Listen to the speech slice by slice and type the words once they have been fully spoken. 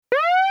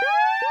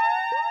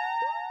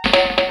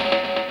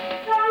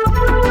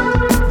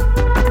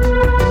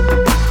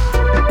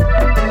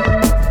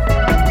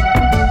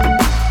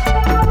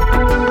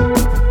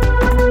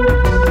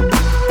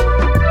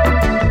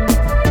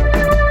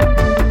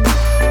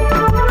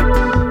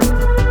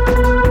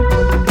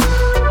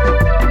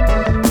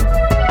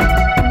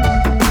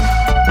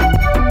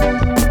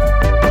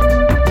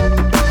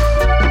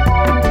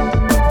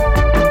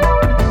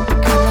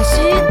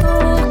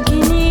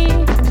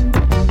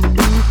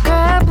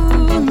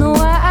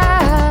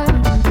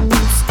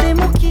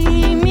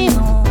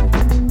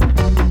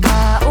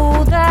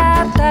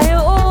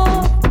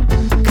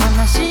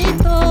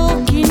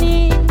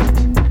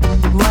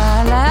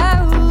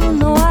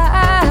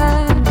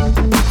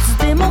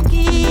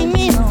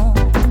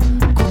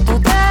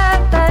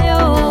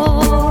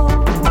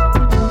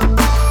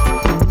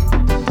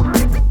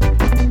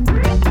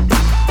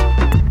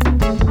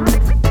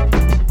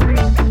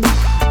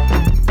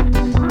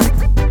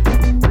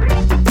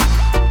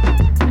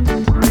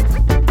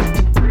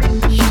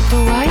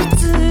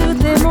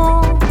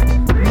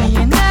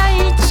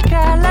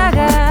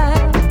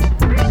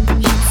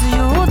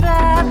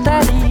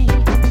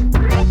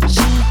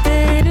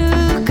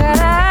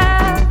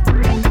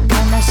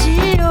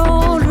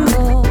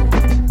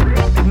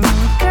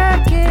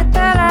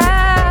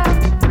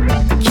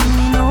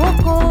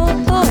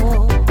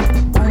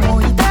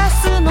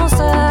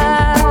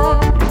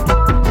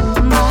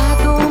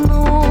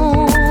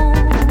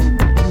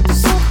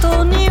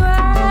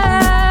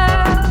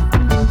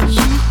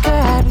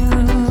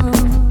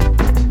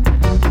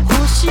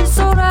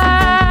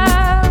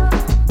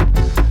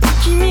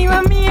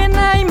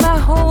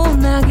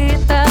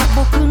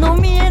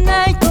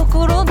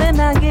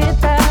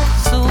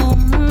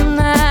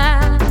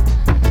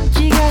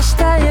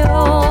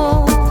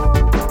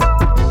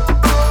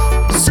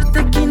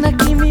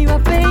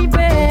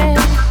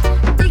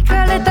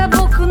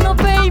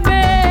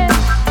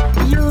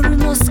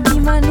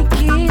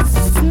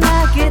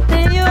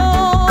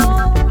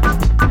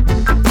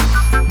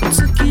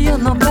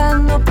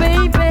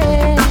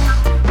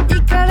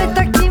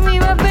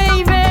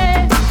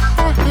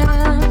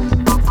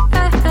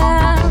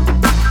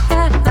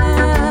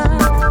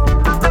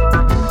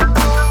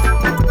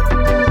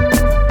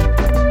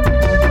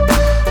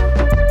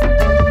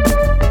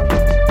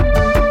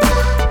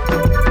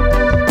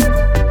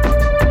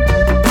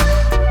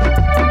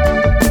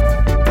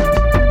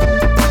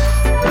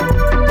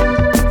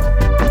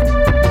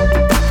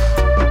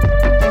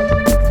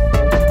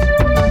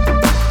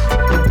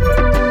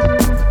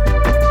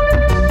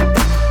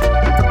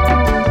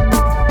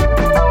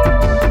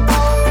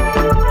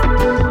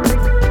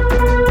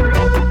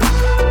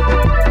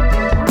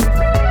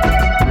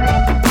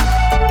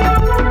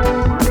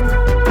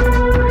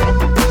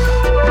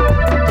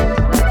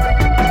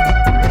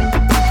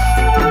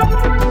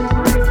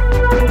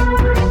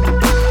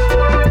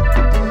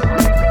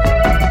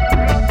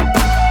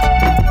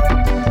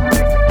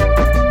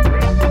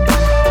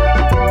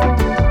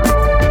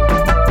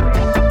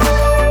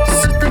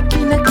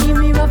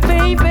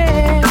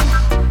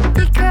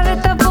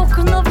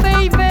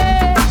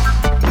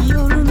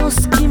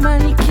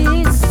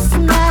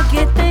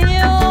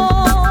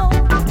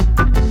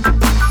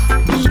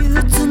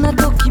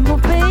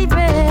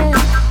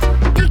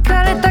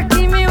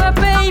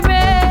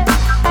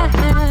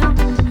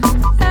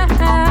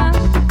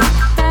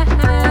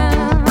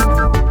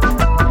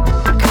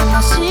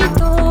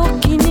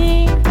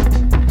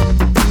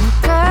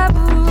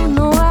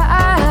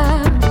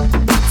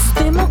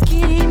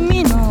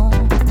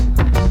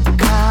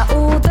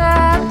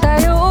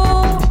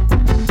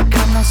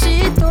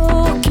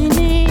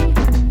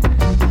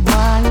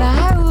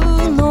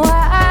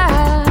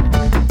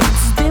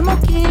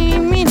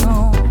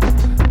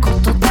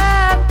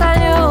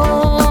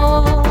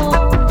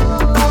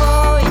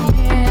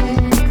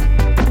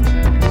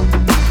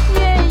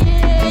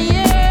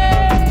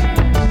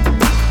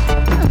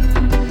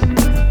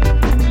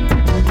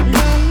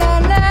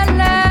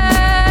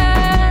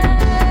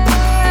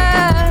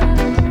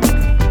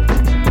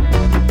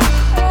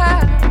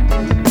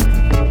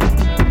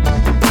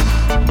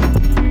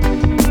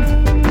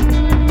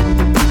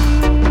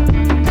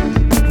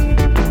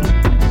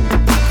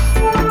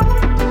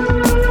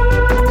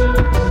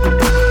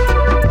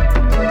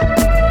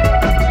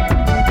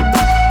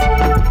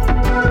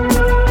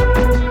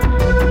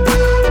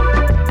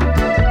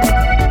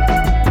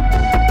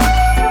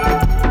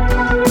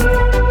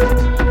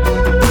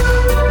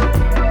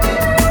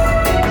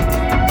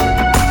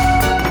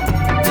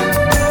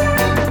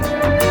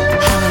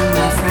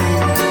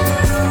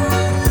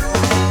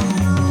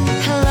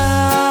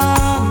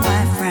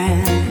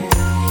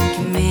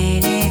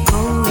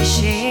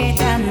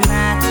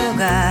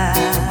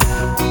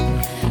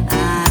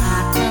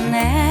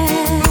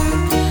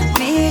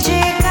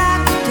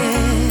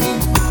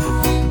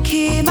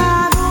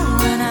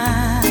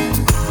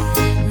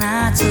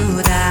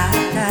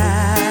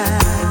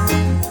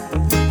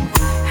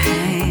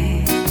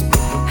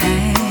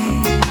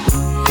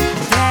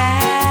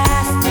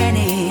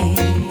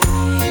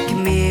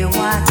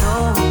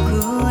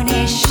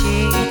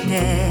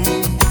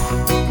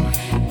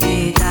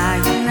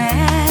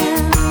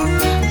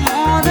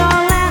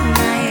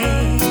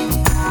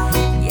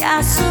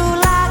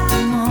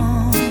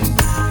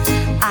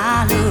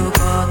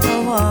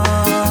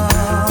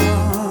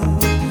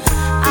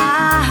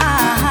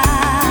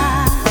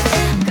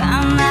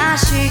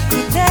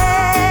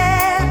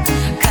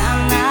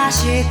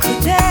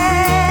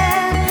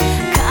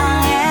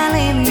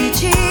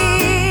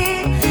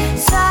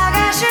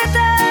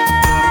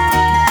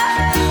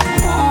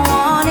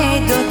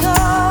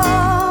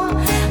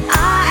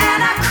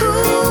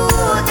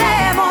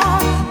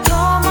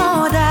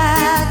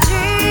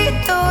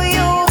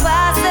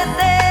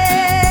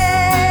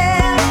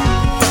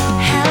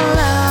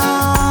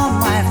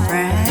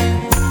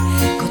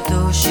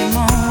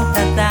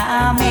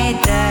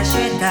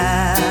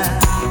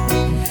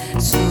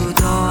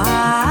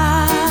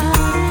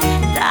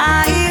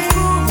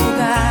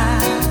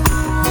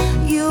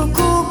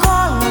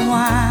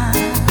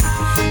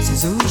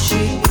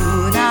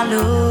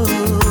る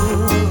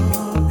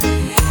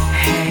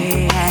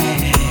Hey,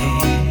 hey.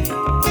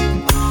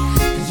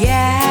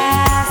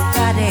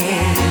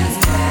 Yesterday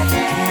君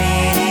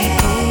に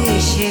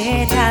恋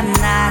した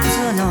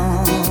夏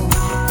の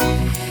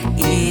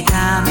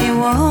痛み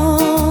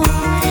を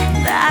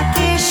抱き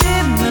し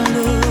める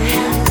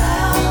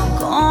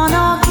こ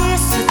の季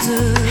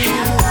節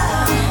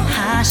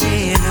走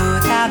る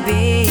たび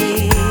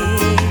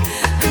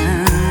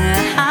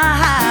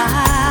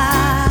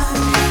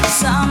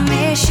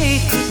寂し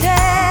くて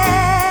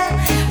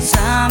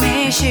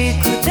寂し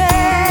くて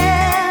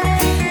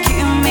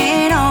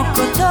君の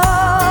こと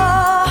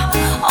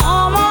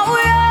思う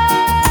よ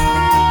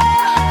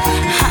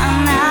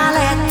離れ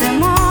て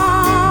も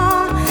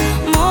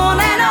胸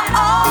の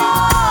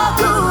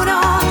奥の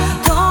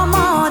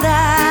友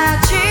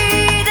達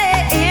で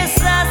いさ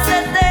せ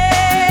て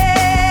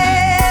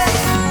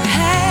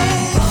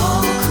Hey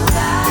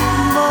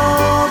僕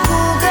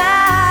が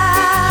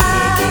引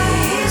き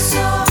急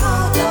ぐ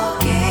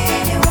時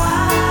には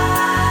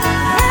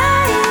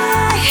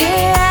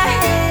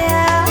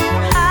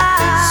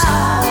そっ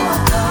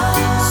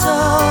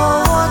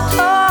と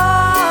た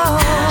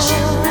し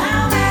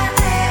なめて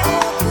お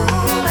く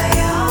れ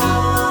よ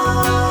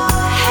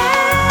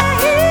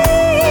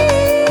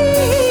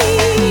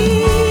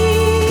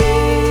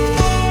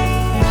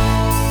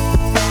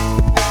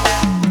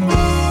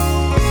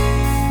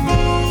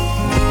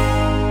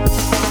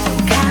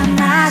悲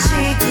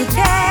しく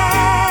て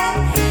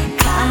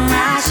悲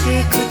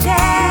しくて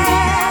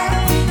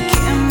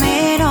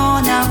君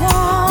の名を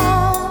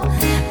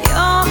呼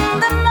ん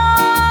でも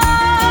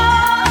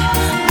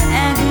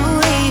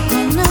巡り来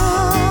ぬ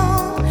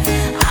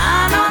あ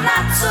の夏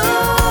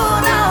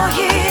の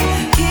日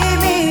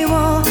君を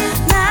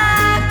な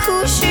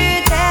くして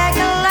か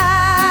ら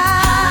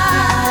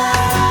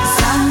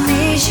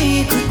寂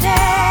しくて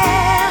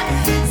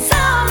寂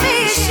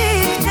し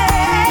くて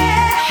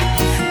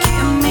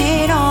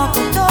君のこ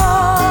と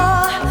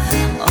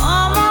思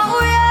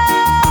うよ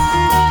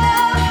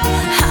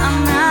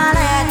離れ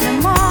て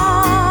も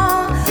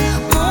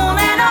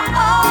胸の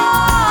奥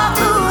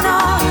の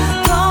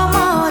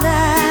友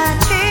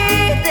達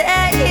で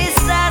い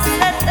させ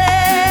て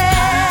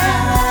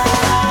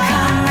悲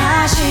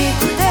し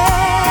くて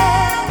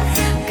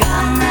悲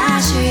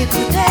しく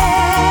て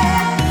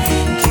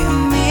君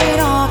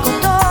のこ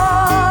と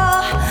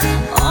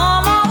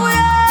思うよ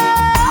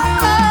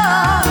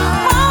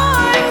も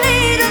う二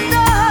度と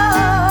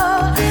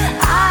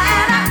会え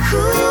なく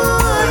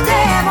て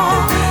も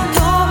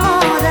友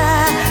達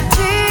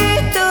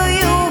と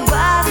呼ば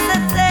せ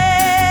て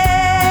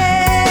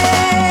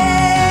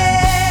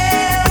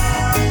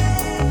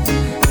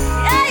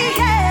Yeah,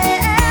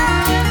 yeah.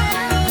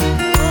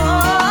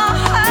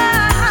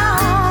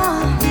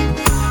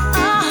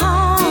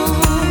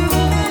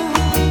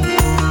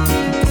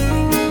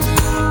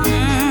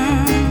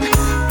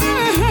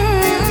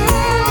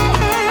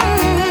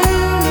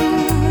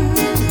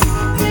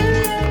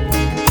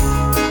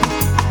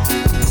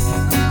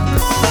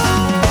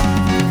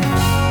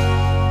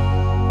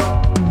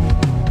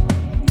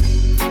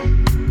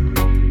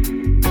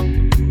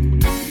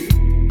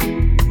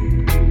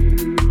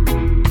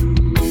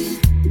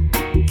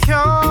 今日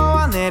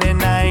は寝れ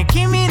ない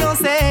君の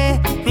せ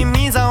い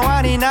耳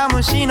障りな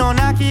虫の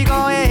鳴き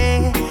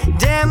声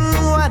電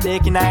話で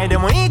きないで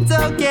も It's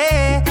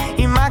okay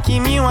今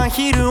君は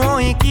昼を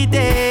生き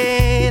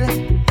てる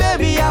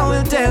Baby I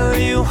will tell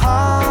you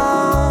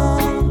how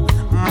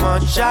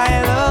much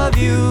I love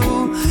you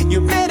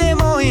夢で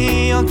も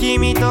いいよ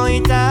君と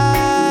いた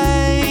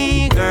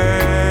い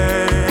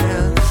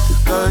Girl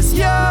Cause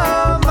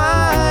you're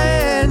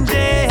my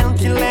angel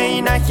綺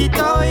麗な人よ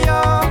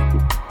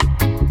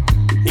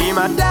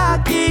今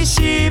抱き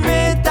し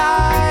めた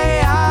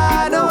い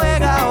あの笑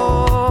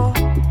顔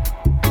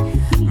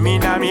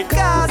南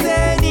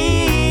風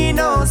に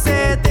乗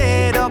せ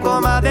てど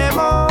こまで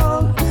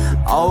も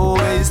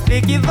Always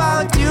think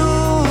about you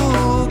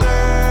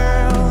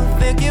girl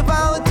Think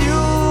about you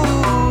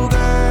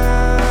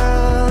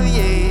girl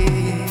Yeah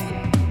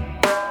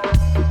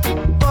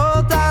ポ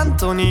ートアン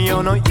トニ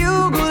オの夕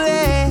暮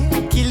れ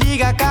霧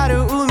がか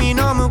る海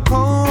の向こう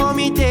を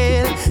見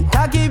て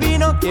焚き火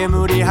の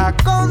煙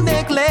運ん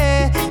でく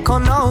れこ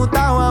の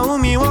歌は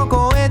海を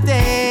越え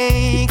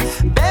ていく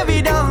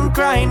Baby don't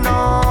cry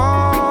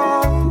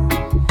no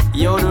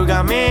夜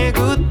が巡っ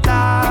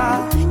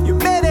た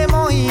夢で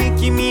もいい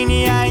君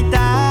に会いた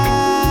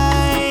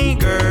い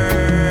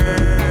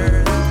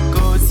Girl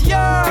Cause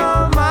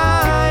you're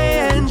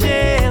my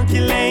angel 綺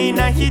麗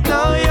な人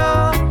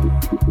よ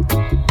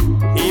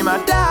今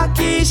抱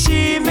き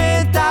し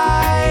めた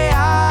い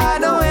あ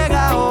の笑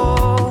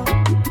顔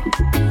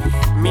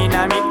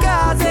南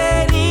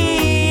風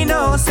に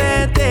乗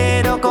せ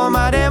てどこ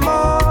まで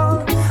も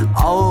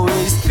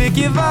Always think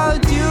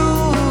about you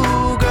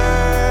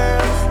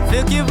girl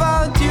Think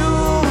about you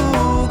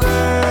girl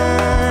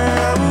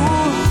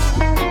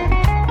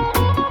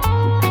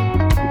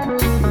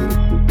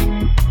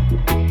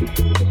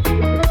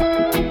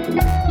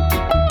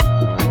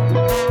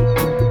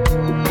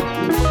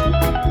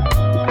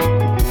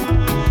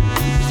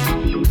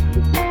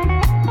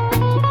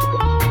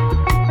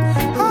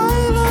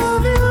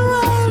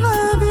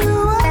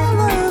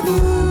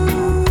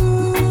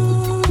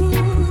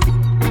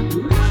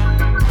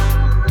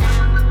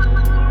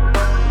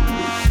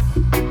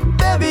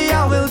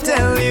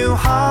you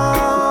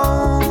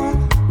how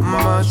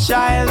much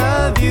I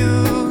love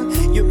you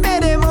夢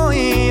でも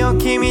いいよ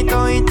君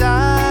とい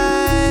た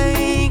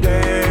い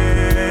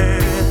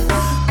Girl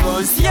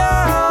Cause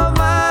you're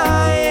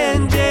my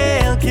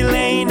angel 綺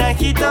麗な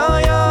人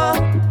よ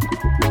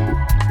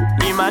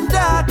今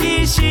抱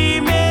き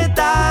しめ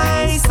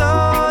たいそ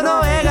の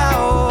笑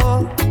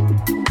顔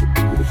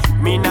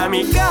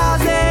南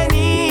風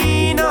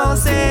に乗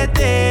せ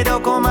てど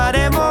こま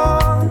でも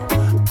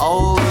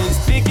Always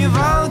thinking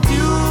about you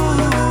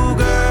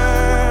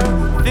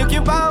girl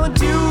Thinking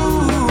about you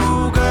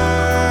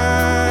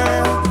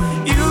girl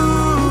You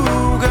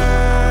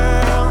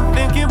girl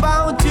Thinking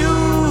about you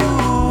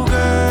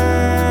girl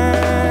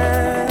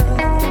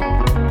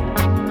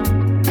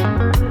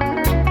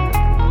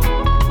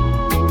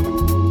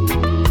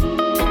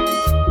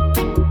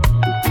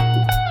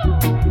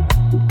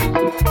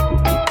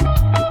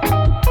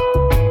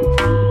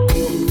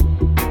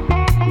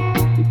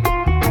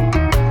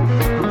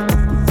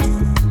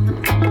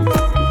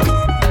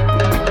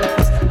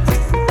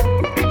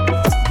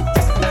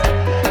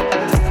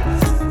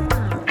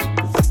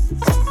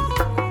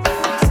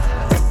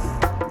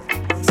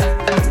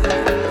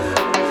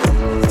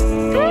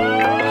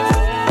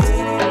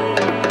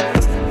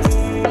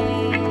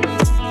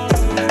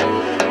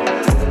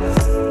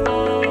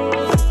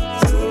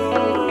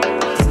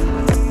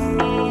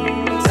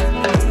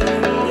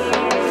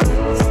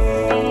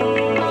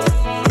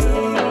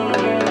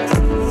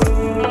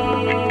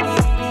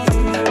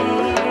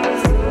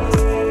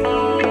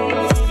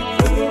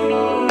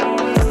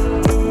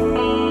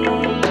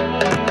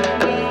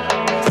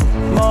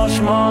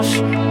もし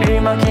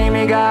今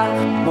君が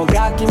も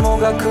がきも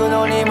がく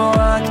のにも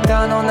飽き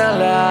たのな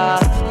ら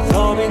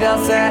飛び出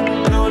せ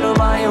ぬる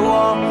ま湯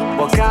を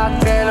分かっ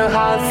てる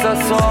はずさ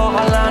そう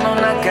腹の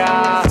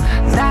中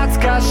懐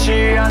かし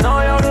いあ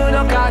の夜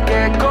のか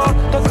けっこ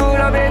と比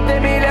べて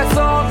みりゃそ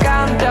う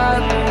簡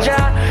単じ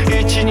ゃ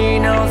12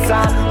の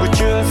3宇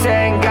宙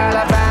船か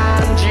ら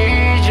バンジ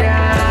ーじゃ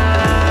ん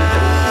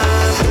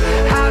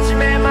初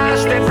めま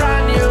してブラ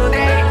ンニューデ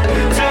イ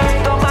ず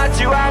っと待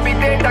ちわび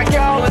てた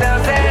今日だ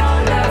ぜ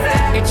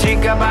一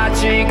か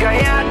八か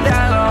やった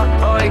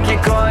ろおい聞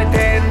こえ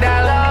てんだ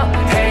ろ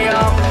Hey yo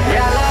や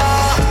ろ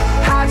う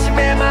初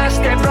めまし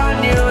てブラ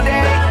ンニューデイ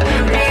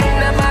みん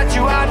な待ち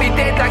わび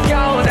てた今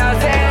日だ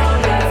ぜ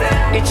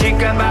一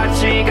か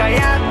八か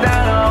やった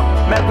ろ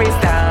Make we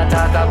start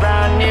a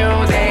brand new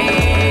day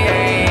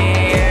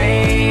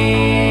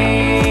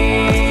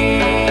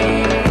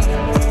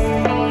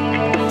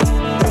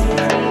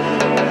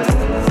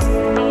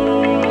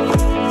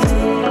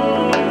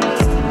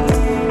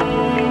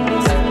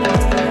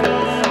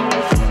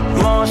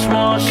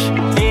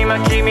今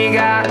君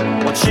が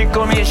落ち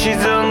込み沈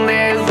ん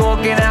で動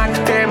けなく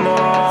て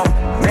も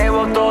目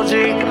を閉じ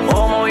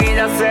思い出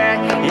せ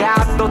や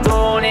っと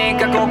どうに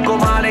かここ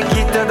まで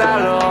来ただ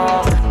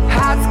ろう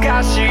恥ず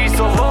かし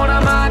そう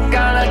な真っ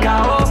赤な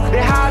顔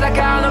で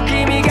裸の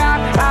君が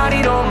あ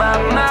りのまん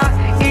ま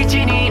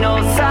12の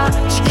差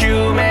地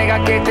球めが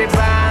けて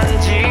バン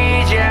ジ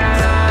ーじゃ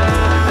ん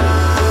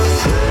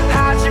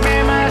初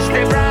めまし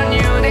てブランニ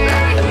ューデイ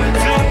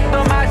ずっ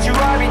と待ち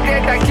わび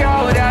てた今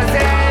日だぜ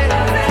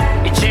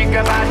一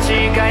か八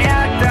か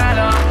やったの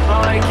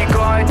おい聞こ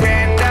えて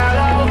んだ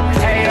ろ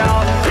Hey yo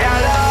や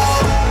ろ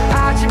う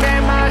初め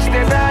まして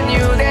ブランニュ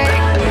ーデイ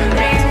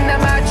みんな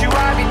待ちわ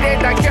びて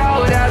た今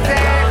日だぜ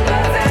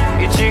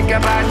一か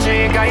八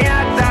か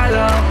やったの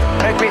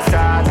Make we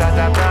start a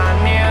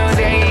brand new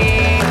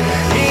day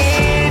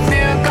If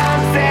you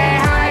come say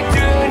hi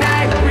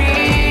tonight we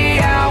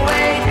are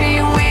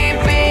waiting with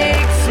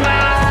big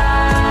smile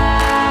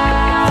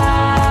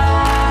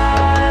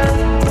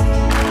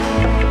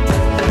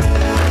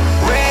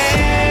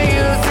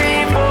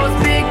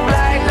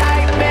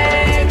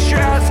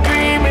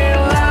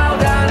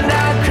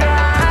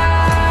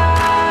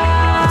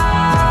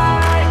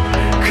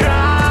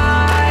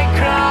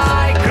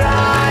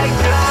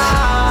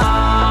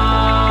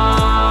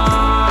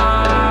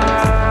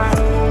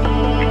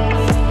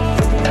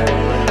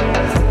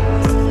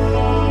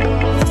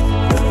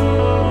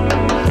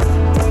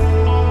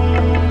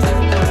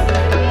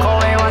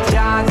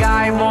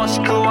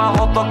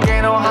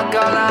仏の計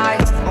らい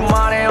生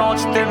まれ落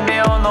ちて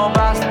目を伸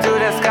ばす to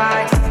the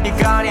sky い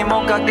かに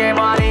も影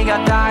もありが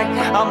たい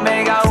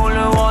雨が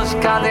潤し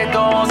風と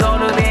踊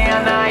るで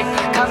やない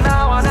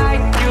叶わない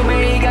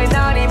夢以外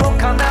何も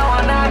叶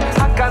わない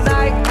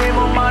儚いで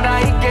もまだ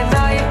いけ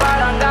ないパ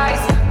ラダイ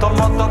ス友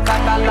と語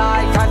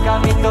らい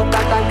鏡と戦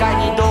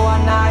い二度は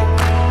ない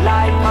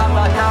Life have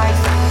a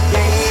nice day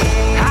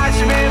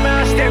初め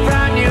ましてブ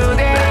ランニュー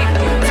デイ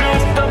ず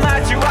っと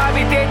待ちわ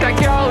びてた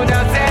今日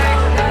だぜ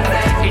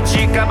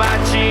一か八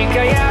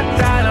かやっ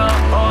たの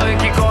おい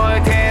聞こえ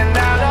てんだ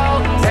ろ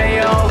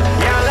Hey yo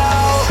やろ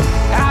う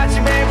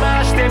初めま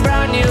してブ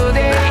ランニュー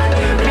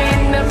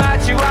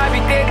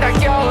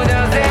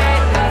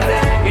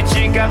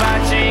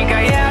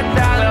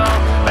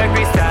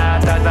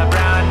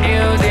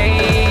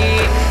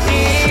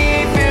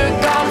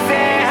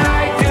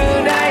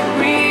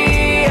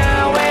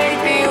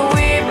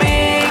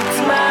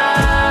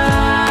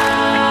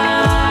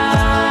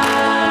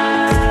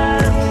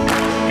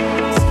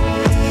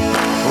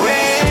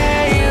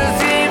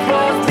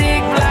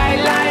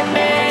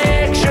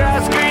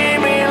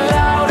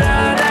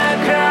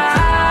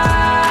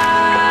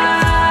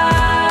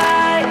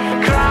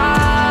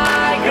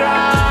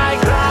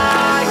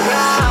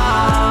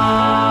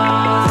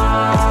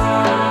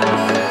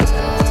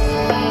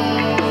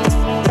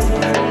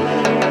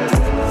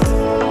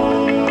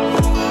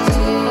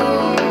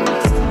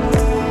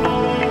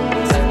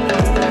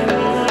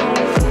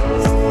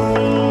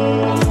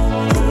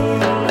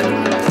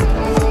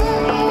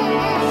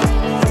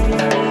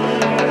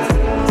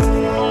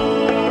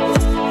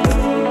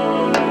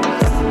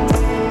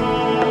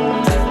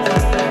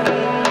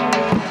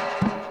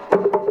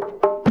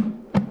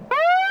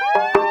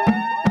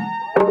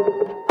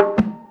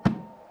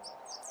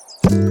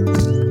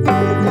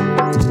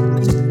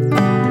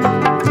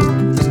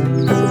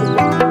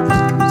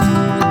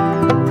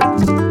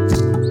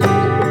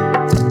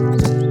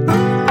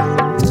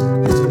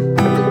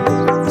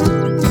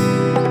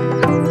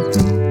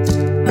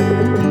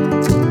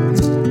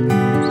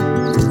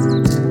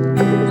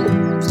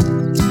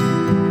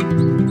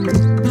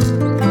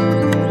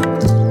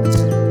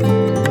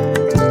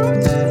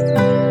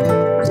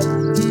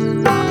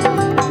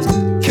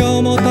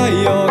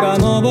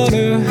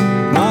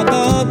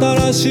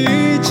しい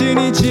一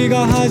日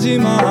が始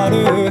ま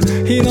る。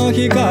日の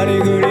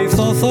光降り注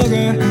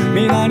ぐ。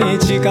皆に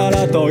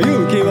力と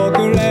勇気を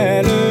く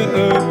れる。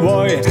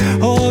おい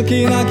大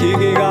きな木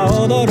々が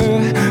踊る。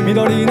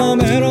緑の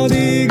メロ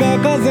ディーが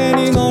風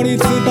に乗り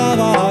伝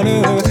わ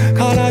る。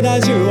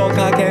体中を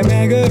駆け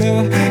巡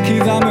る。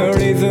刻む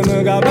リズ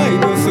ムがバイ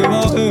ブスを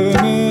生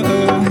む。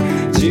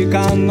時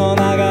間の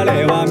流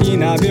れは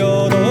皆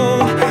平等。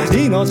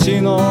命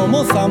の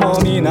重さも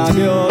皆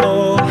平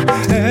等。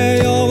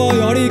栄養を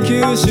より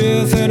吸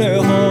収す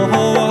る方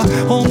法は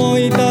思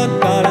い立っ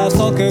たら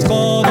即行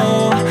動。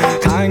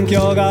環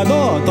境が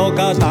どうと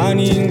か他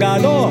人が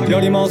どうよ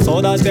りも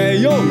育て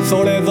よう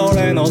それぞ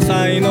れの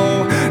才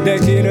能。で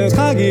きる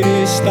限り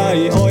した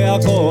い親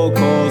孝行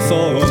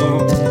そう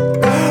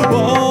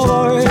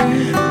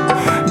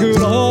グ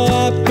ロ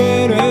ーアップ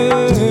ル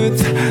ー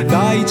ツ。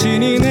大地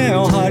に根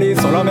を張り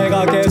空め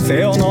がけ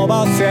背を伸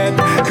ばせ。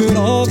苦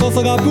労こ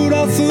そがプ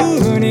ラス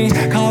に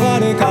変わ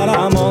るか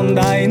ら問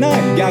題な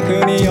い。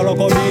逆に喜び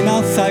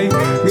なさい。グ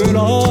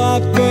ローア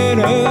ップ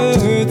ル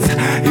ーツ。い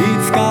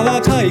つかは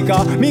開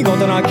花見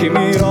事な黄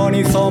色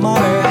に染ま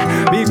れ。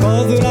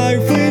 Because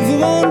life is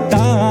one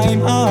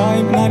time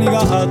I'm 何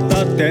があっ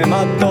たって全う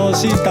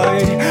した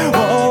い。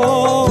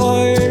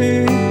おーい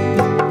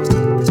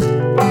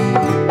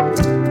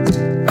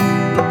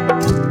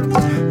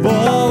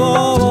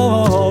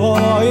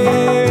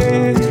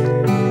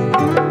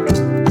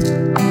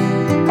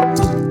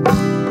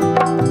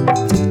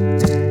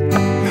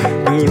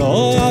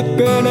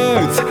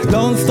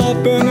Don't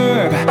stop and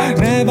move,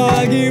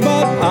 never give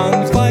up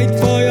and fight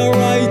for your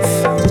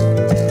rights.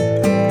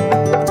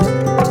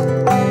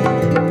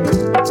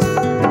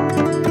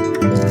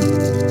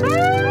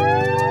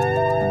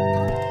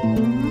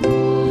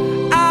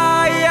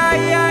 愛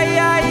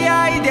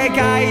で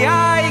かい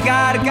愛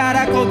があるか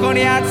らここに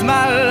集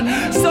まる。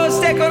そ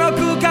してこの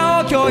空間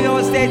を共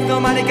有していつ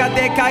の間にか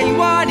でかい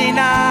輪に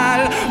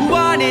なる。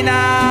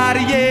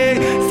Yeah、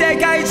世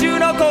界中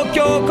の国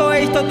境を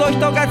越え人と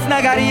人がつ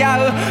ながり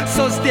合う。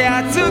そして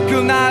熱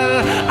くな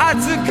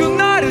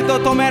ると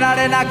止めら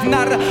れなく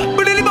なる。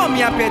ブリリボン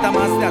ミアペータ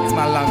マスで集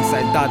まるラングサ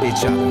イダーディ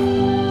チャー。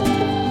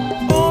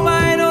お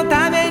前の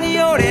ために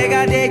俺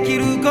ができ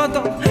るこ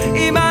と、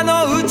今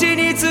のうち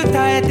に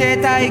伝えて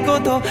たいこ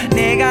と、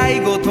願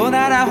い事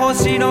なら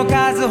星の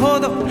数ほ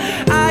ど、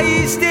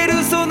愛して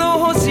るその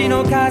星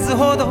の数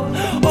ほど、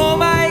お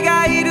前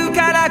がいる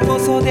からこ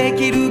そで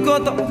きるこ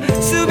と、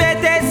すべ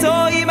て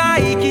そう今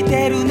生き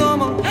てるの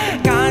も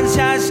感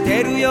謝し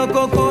てるよ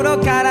心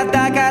から。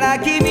だから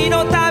君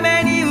のた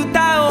めに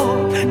歌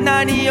おう。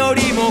何よ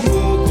りも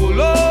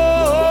心が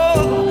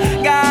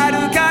あ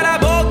るから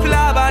僕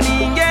らは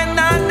人間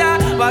なんだ。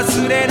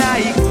忘れな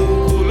い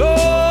心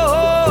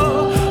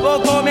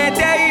を込め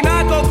て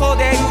今ここ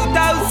で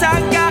歌うさ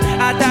が。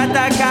温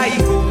かい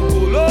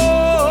心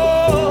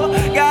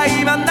が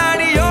今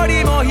何よ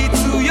りも必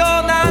要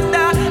なん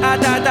だ。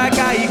温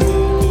かい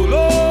心、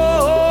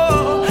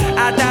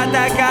温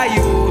かい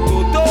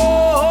音と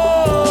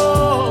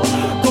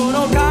こ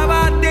の変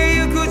わって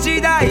ゆく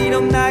時代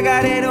の流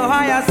れの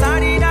速さ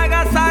に流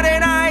され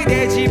ない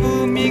で自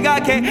分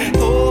磨け。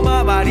遠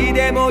回り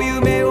でも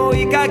夢を追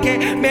いかけ、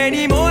目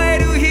に燃え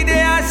る火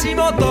で足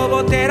元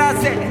を照ら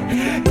せ。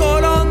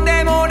転ん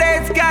でも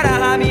列から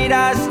はみ出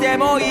して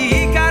も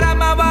いいから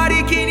周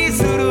り気に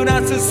する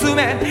な進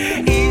め。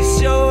一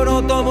生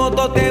の友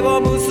と手を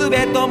結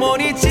べ共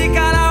に力を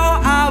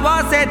合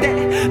わせて。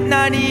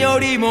何よ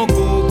りも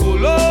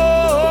心が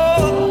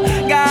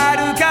あ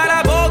るか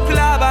ら僕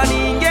らは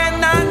人間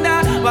なん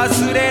だ。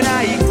忘れ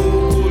ない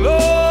心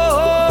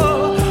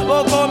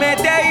を込め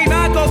て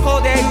今ここ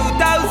で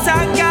歌う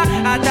さが。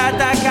温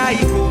かい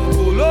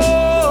心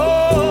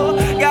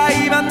が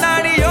今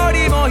何よ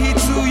りも必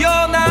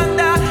要なん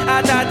だ。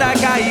温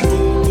かい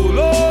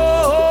心、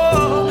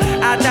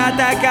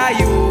温か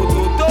い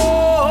音と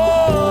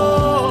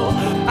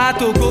あ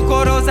と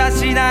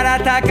志なら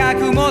高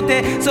く持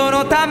て。そ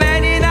のため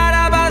にな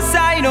らば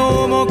才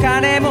能も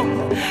金も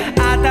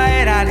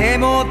与えられ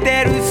持っ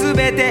てるす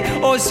べて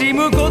惜し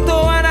むこ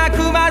とはな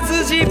くま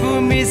ず自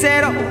分見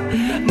せろ。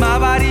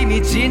回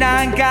り道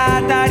なん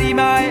か当たり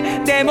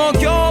前でも今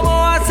日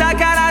も朝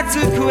から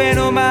机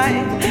の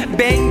前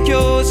勉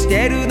強し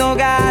てるの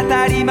が当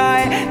たり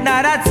前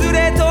なら連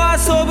れと遊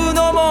ぶ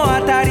のも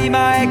当たり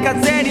前。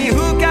風に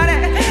吹か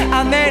れ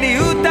雨に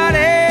打た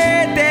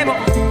れても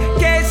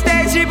決し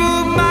て自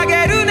分曲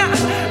げるな。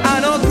あ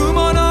の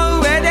雲の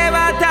上で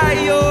は太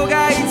陽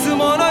がいつ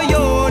もの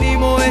ように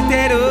燃え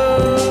てる。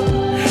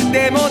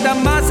でも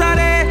騙さ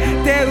れ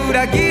て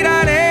裏切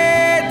ら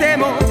れて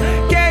も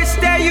決し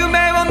て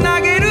夢を投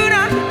げる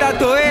な。た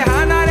とえ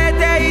離れ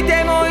てい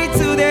てもい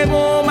つで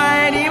も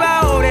前に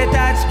は俺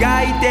たち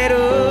がいてる。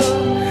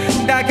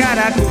だか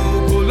ら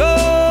心が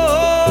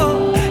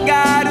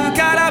ある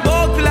から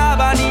僕ら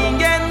は人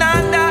間な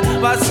んだ。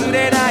忘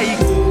れない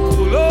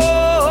心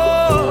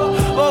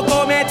を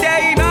込めて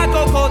今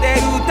ここで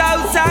歌う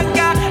さ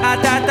が。温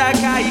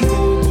かい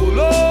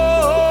心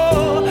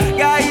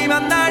が今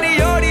何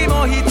より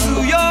も必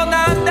要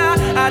なんだ。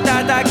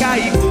温か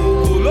い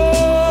心、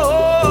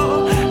温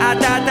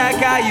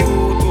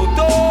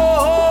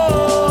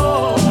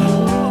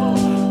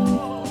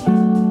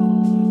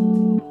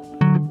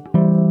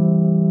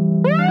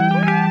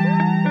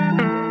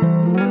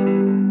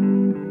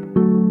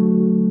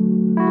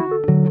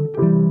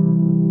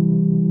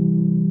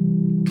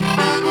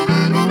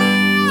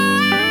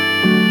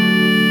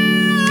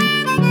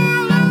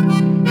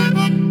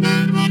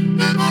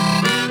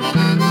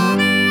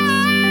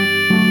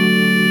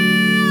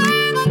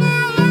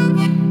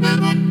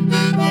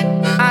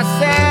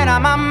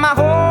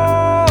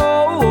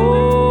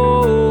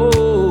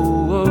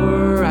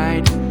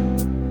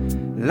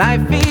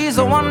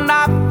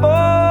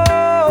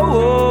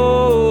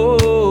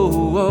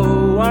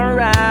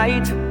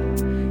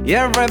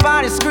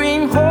Everybody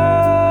scream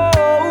alright.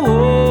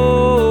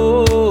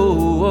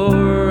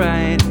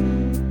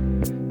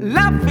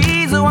 Life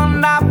is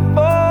wonderful,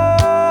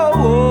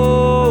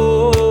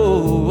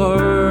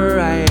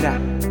 alright.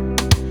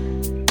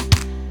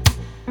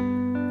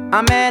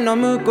 雨の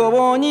向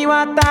こうに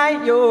は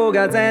太陽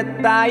が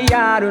絶対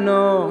ある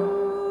の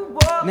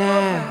ね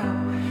え、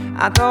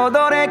あと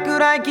どれく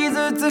らい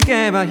傷つ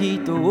けば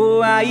人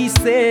を愛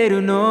せ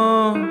る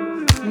の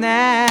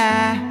ね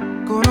え。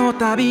この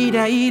旅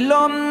でい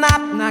ろんな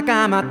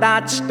仲間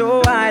たちと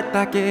会え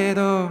たけ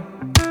ど、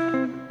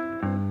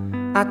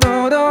あ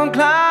とどんく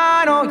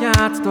らいの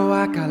やつと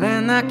別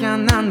れなきゃ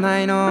なんな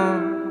いの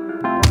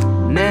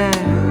ねえ。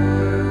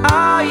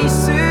愛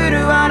す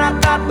るあな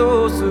た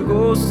と過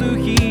ごす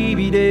日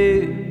々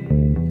で、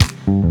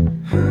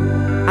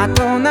あ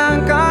と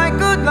何回く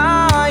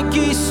らい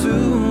キス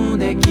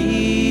で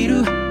き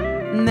る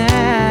ね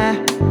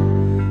え。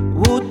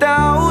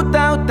歌を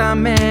歌うた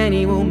め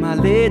に生ま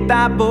れ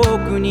た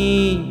僕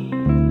に、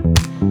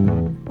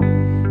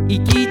生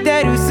き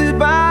てる素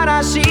晴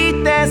らし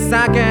いって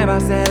叫ば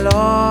せろ。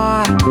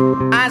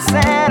 I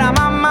said I'm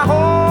on my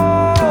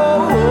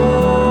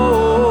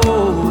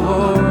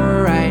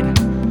alright.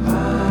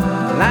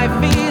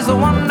 Life is a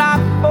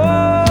wonderful,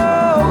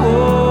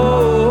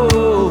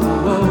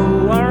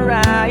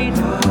 alright.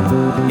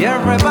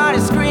 Everybody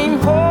scream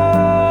alright.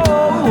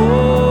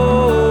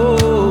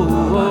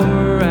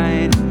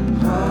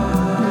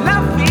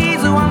 Life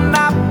is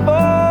wonderful,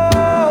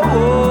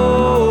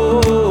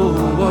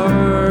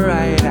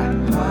 alright.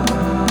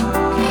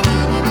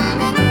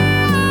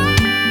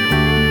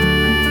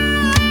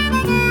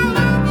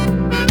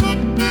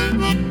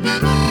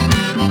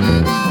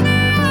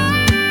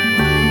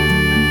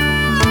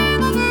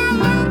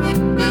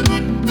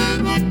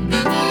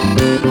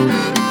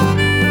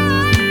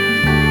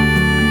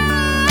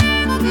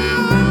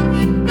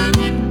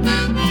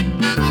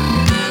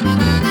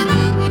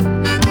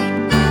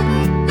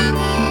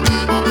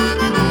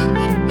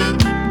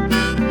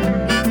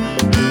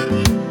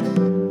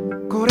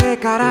 これ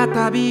から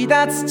旅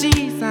立つ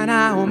小さ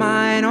なお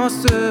前の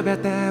すべ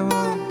てを、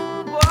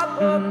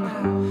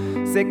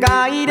世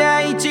界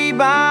で一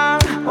番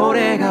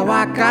俺が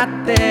分かっ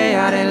て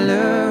やれる、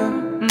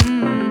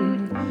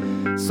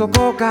そ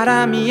こか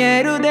ら見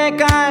えるで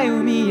かい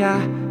海や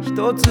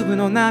一粒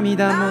の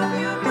涙も、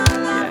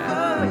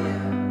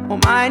お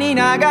前に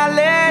流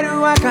れ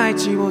る赤い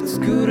血を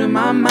作る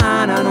ま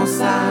まなの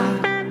さ。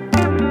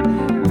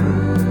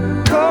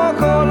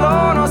心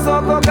の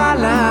底か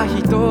ら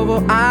人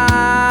を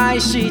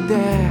愛して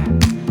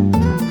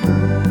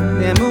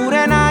眠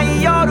れな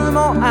い夜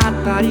もあっ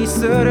たり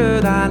する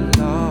だ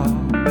ろ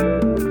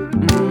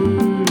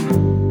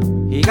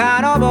う、日が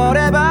昇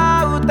れ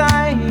ば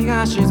歌い、日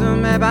が沈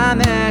めば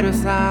寝る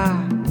さ。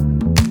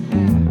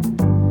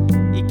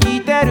生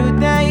きてるっ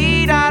て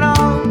いいだろ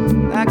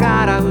う、だ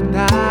から歌う。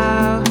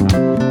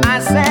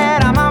 I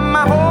said I'm on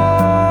my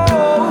alright.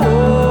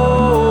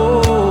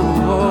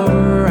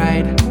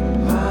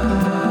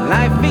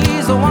 Life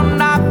is a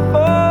wonderful,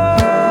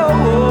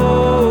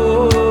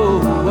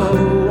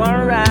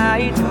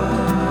 alright.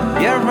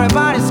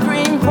 Everybody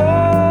scream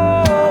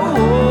alright.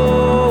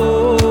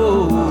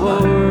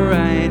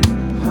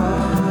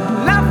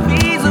 Life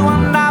is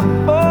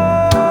wonderful,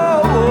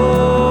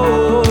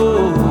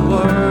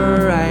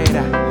 alright.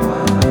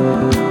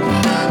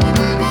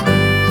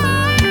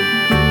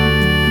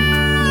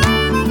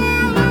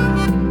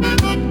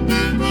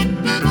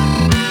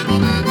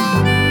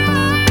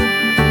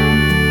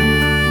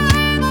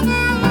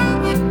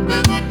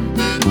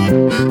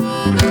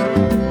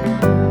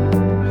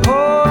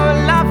 Oh,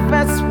 life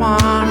is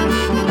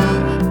wonderful.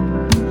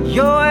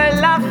 Your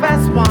life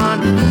is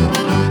wonderful.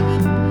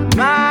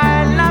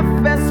 My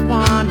life is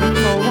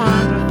wonderful,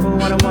 wonderful.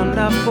 What a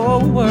wonderful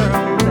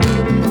world.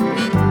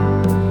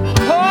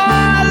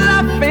 Oh,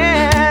 life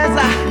is,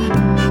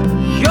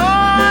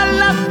 your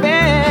life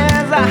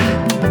is,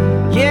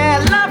 yeah,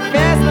 life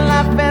is,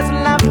 life is,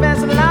 life is,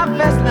 life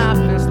is,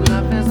 life is,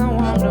 life is a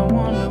wonder,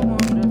 wonder,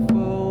 wonderful.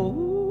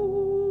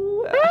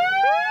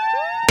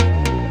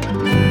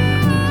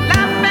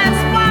 Life is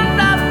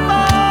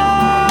wonderful.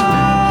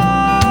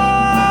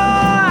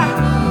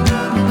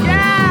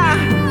 Yeah.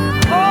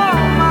 Oh,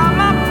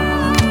 mama.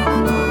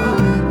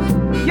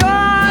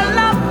 Your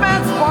life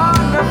is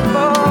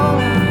wonderful.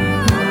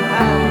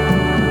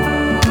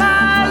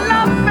 My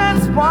life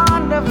is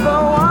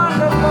wonderful,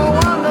 wonderful,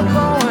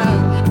 wonderful.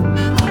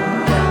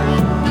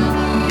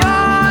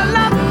 Your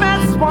life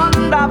is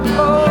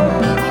wonderful.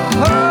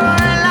 Oh,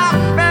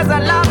 life is a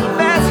life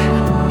is.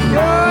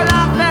 Your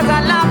life is a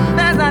life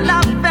is a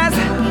life is.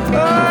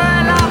 Oh,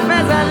 life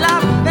is a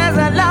life is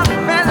a life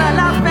is a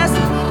life is.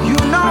 You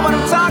know what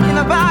I'm talking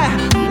about.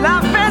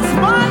 Life is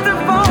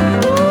wonderful.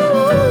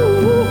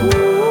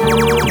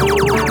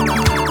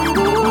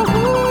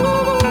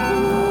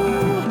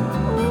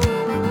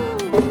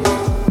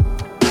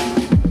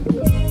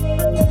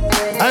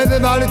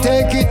 Everybody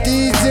take it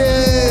easy.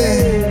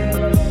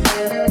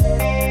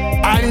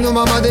 ありの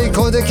ままで行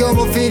こうぜ今日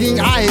も Feeling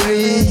アイリ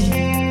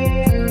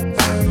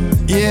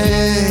ー。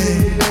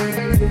Yeah,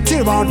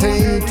 chill about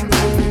it.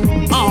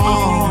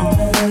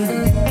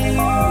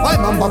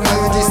 I'm on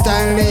Bacardi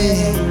Stanley.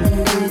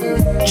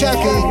 Check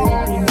it.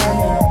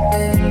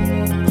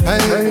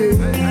 Hey.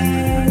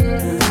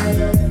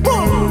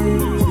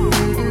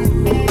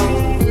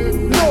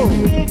 No.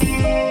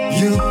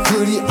 ゆっ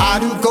くり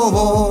歩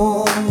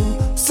こう。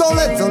そ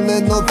れぞ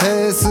れのペ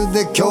ース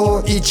で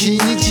今日一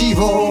日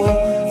を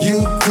ゆっ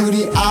く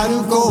り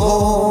歩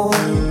こう。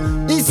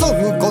急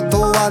ぐこ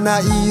とはな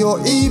いよ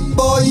一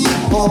歩一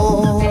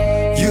歩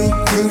ゆっ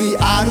くり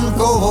歩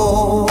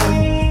こう。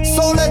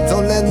それ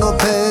ぞれの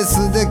ペー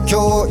スで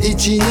今日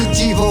一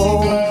日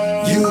を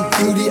ゆっ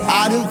くり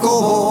歩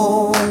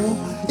こう。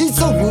急ぐ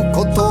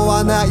こと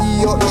はな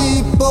いよ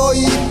一歩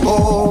一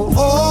歩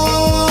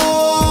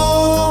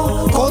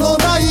この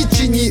大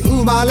地に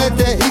生まれ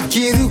て生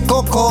きる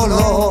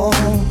心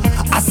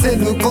焦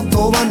るこ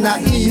とはな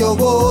いよ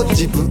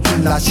自分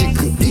らし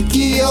く生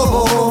き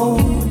よ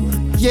う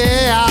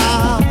Yeah、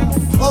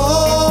こ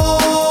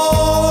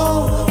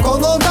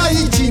の大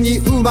地に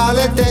生ま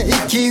れて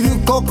生きる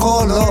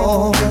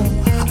心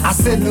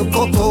焦る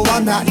ことは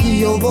ない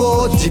よ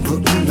自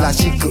分ら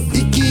しく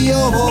生き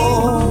よう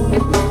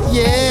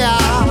Yeah、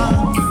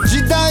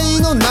時代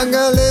の流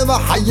れは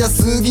早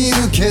すぎ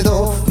るけ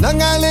ど流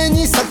れ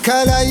に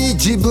逆らい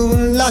自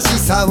分らし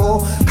さ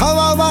を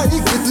川はい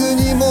くつ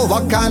にも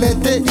分かれ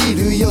てい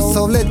るよ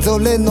それぞ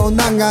れの流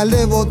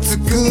れを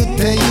作っ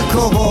てい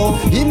こ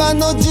う今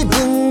の自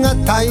分が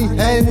大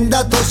変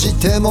だとし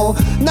ても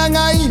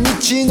長い道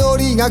の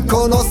りが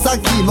この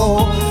先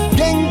も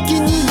元気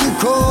に行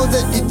こう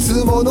ぜい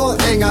つもの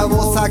笑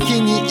顔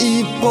先に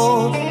一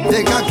歩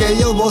出かけ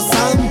よう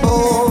散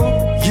歩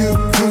ゆっ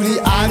くり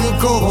歩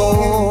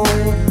こう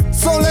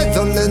それ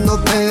ぞれの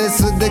ペー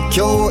スで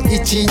今日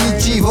一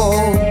日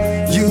を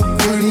ゆっ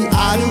くり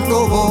歩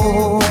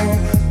こう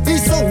急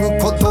ぐ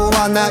こと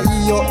はない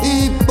よ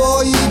一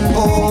歩一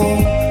歩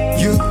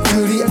ゆっ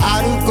くり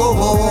歩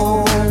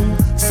こう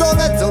そ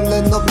れぞれ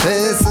のペ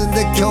ース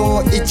で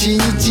今日一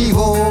日を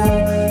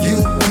ゆっ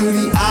く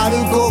り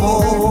歩こ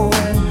う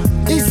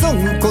急ぐ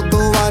こと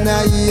は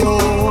ないよ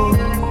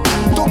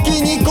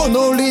時にこ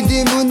のリ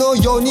ズムの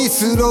ように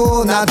ス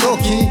ローな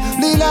時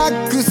リラ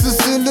ックス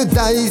する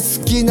大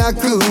好きな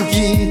空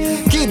気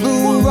気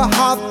分は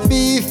ハッ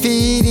ピーフ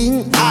ィーリ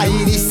ング愛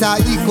理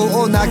最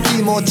高な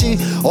気持ち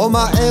お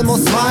前も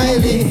スマイ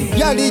リー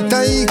やり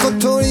たいこ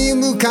とに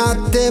向か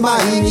って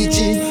毎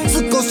日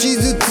少し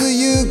ずつ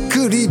ゆっ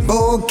くり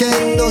冒険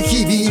の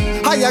日々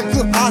早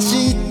く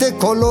走って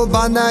転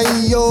ばな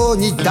いよう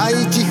に大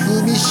地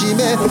踏みし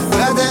め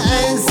Brother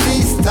and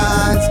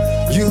sisters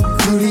ゆっ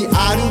くり歩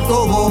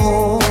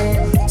こう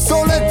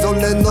それぞ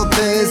れのペ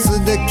ー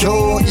スで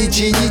今日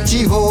一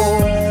日を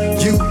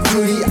ゆっ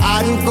くり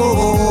歩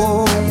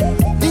こう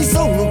急ぐ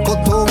こ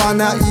とは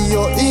ない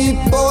よ一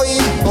歩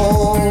一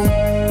歩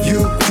ゆっ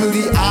く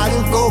り歩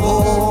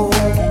こう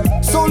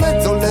それ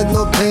ぞれ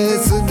のペー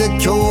スで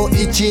今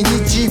日一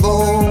日を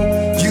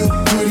ゆっ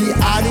くり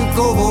歩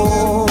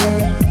こう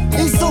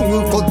急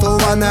ぐこと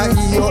はない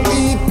よ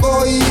一歩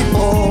一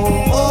歩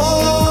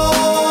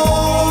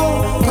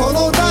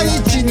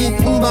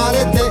生ま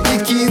れて生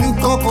きる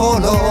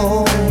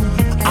心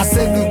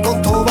焦るこ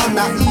とは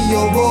ないよ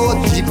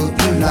自分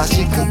ら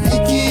しく生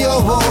きよ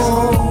う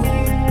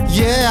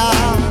Yeah、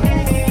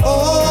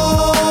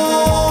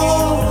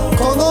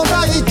この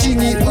大地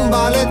に生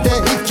まれて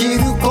生きる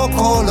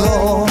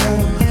心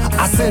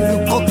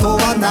焦ること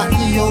はない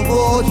よ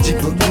自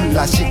分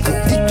らしく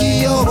生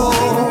きよう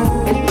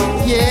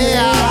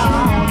Yeah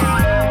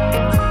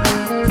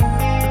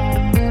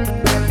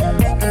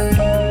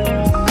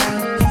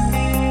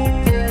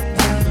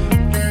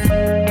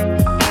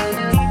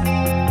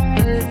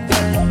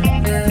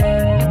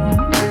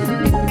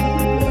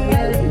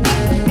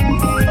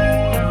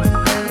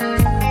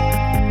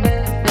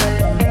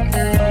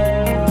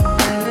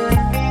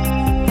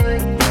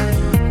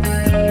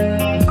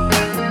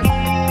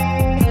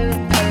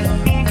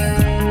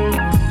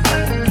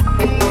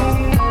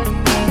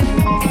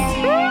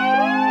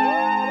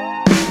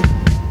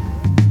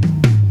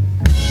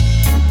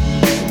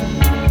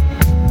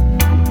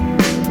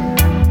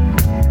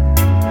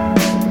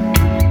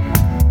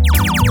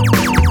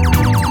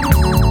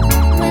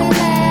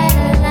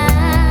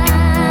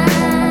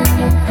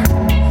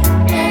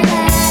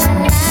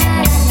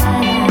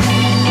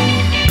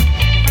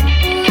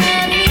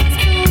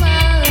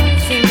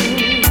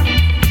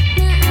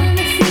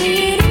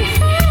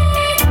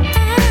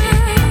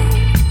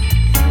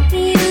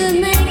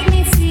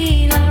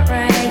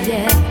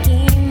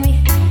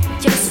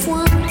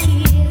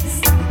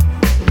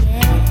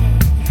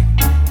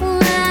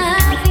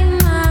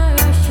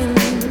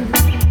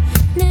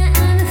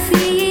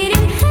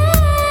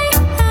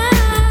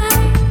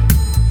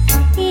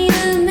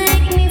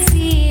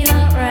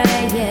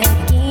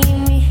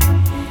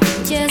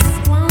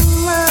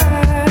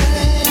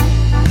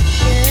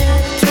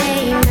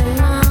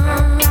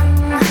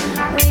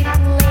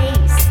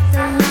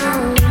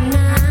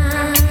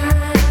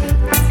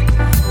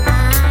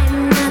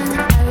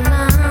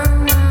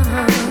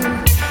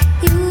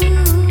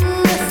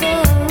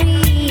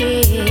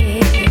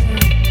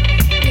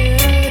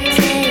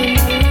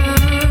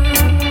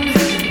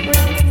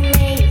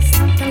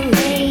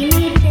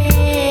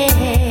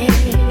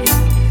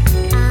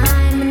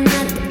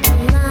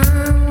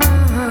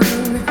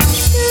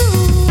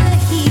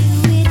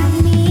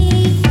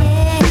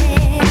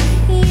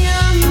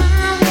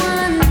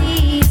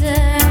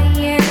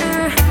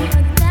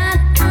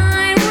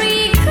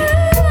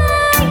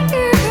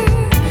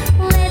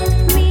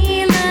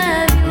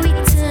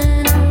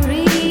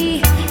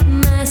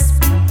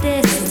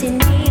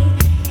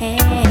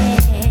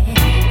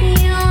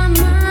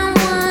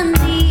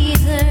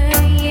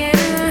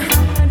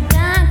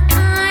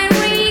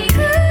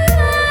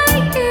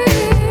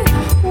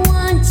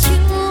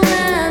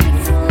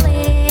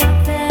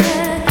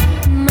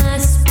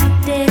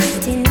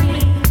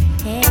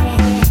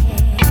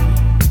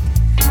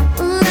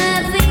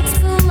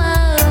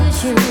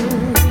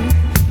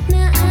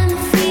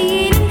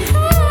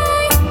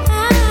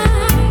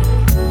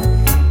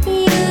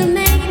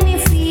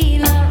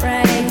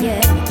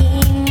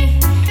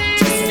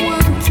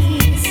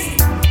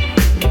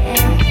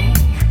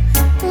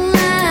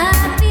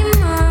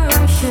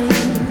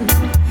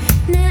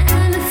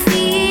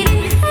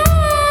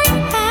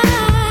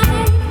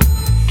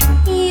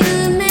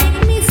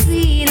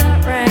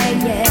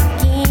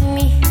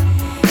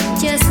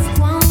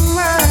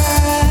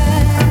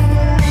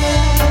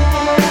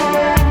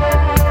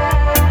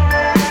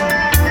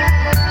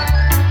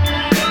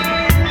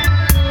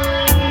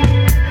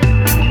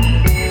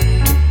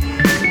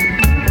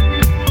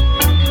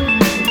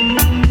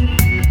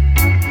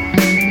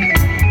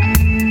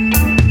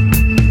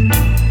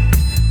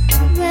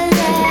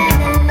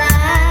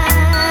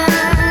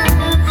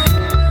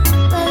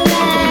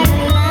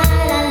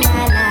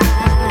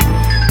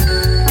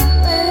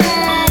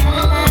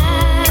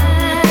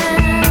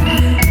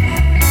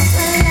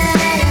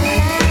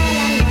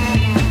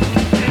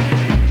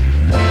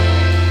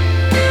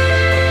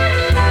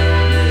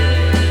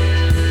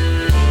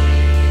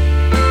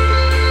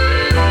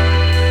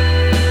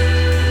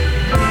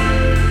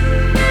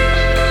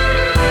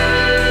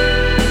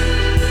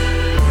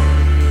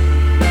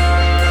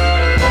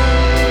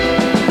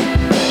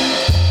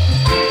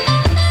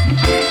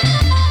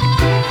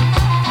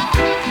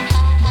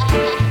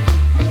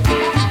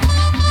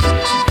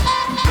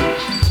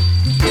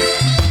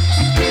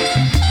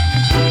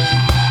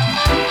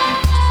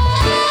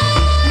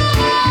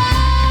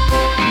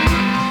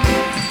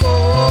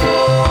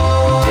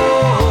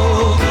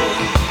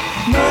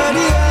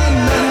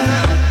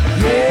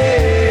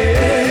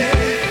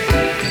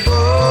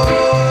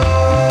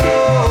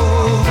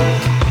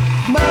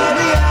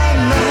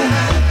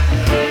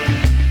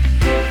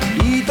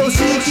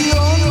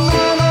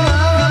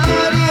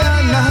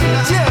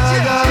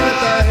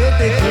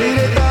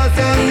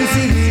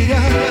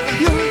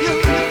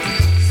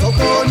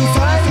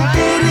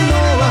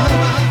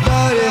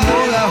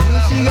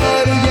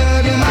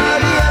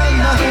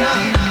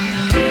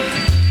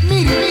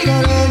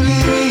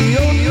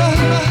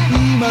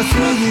今す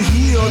ぐ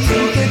火をつ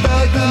けた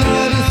くな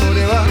る。そ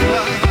れは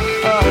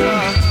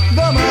我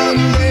慢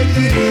でき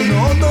るの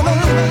との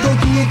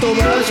時と場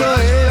所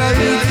選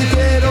びつ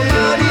けろ。マ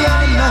リ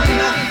アンナ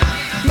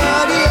マ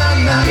リア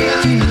ンナ、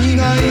君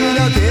がい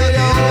なけり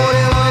ゃ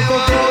俺はこ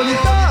こに立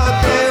っ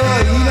ては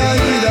いな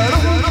いだろ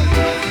う。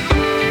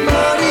マ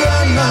リア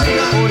ンナ、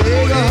俺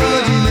が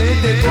初め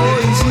て恋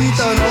し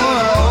たの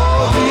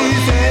は大きい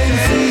セン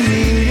ス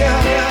にりゃ。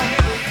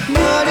マ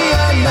リ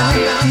アンナ、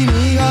君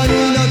がい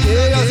なけ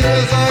りゃ世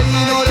界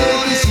の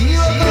歴史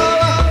は変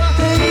わっ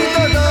ていた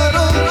だろ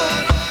う。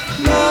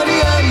マリ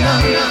アンナ、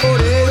俺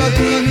が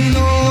君の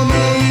目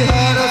に晴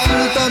らす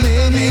ため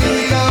に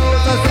歌を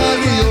捧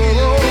げよ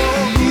う。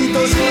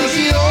愛しき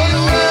女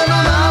の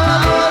名は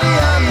マリ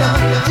アンナ、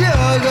じゃが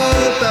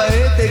与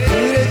えてく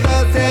れた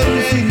セン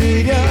スに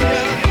りゃ。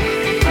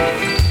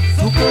そ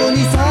こに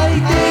咲い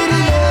てる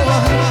のは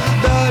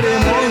誰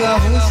もが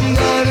欲しが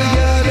るギ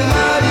ャル。マ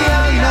リア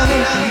ンナ、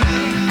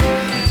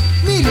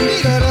見る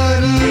から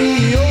に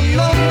いい女、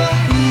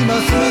今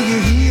すぐ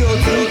火を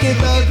つけ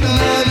たくな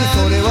る。そ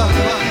れは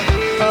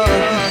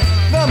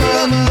我慢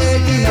で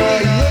きな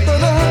い音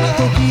の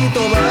時と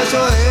場所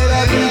選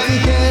び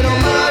つけろ。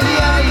マリ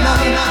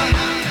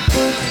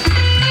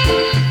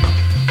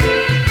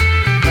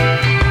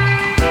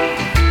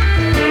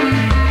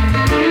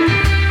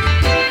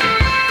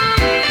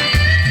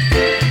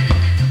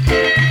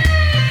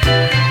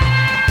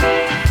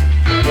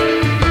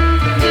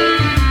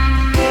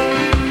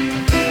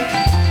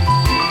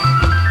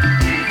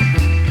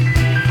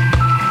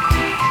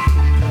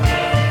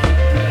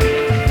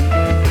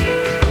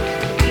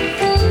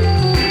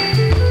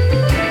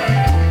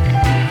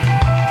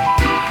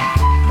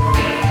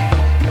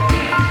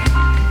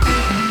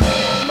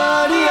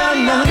アン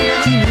ナ、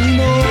君の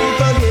お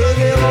かげ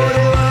で俺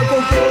はこ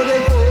こで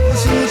こうし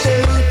て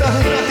歌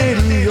ってる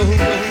よ。マ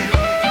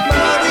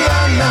リア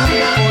ンナ、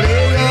俺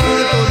が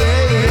後で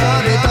裏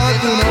で炊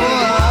くのは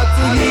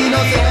次の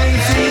セン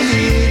スに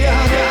りゃ。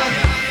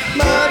マ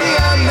リ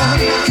アンナ、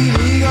君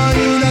が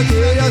いなけ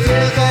りゃ世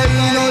界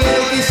の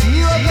歴史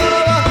は変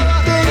わ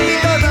ってい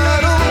ただ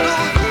ろ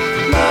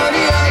う。マリ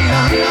アンナ、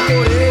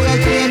俺が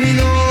君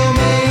の目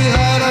に晴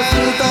らす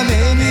ため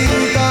に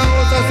歌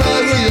を捧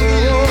げ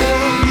よう。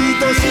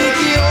愛しき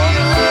女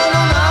の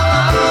名は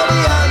マリ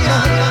アンナ、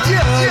じゃ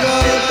が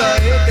与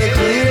えてく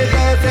れた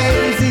セ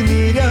ンスに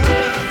りゃ。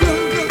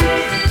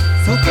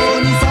そこ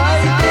に咲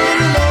いて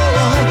るのは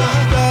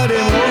誰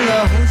も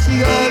が欲し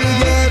がる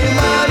ギャル。マ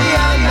リ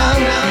アンナ、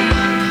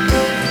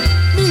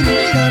見る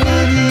から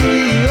にい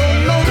い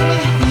女、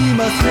今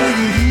すぐ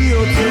火を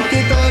つけ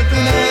たく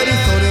なる。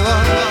それは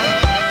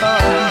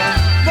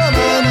我慢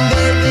で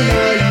きな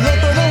い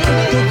音の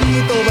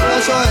時と場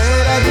所選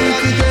び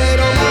つけ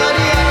ろ。マリ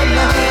アンナ、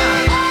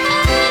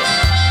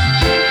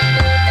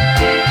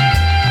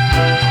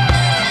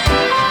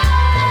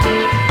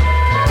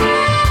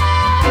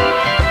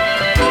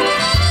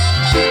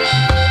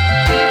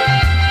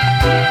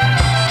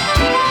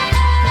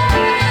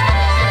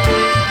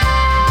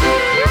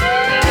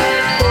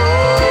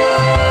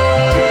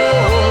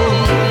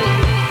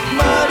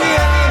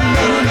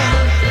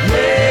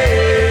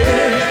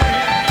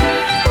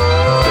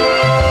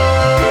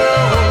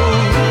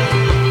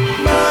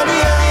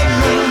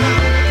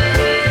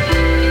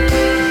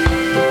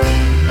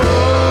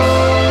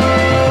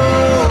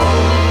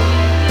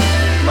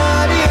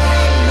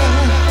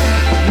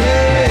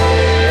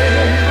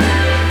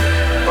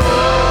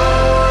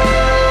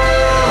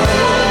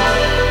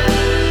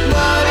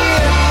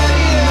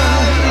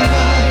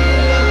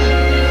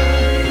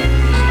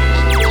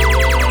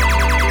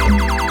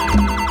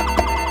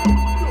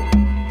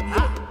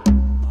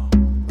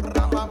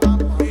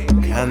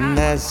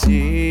悲し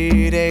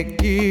い出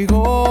来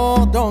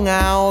事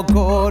が起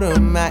こる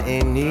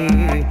前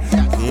に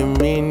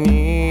君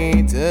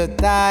に伝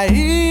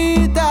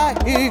えた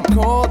い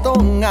こと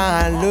が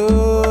ある。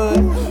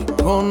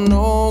こ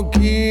の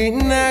き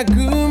な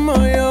雲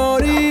よ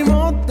り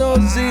もっと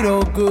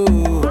白く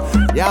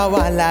柔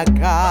ら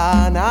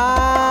か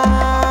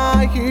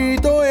な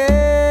人へ。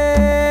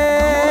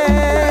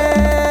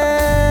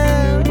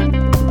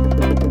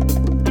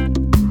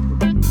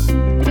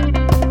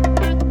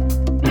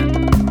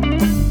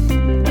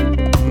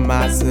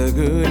まっす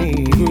ぐに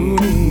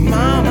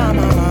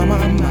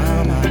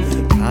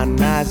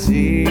悲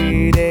し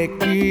い出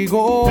来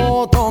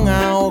事が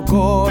起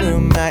こる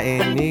前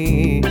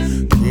に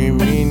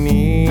君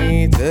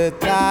に伝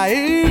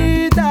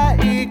えた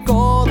い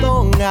こ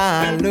と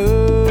があ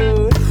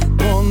る。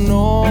こ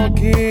の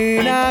き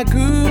な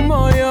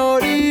雲よ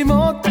り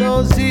もっ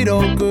と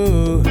白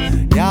く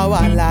柔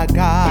ら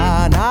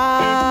かな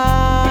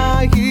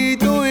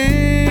人へ。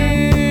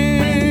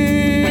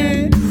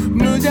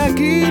無邪気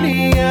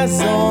に遊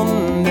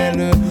んで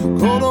る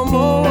子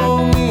供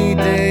を見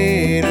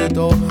ている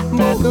と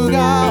僕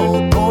が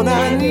大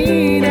人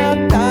になっ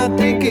たっ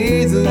て気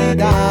づい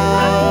た。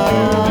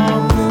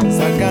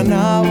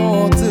魚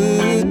を釣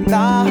っ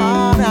たあ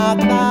な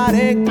た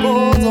で小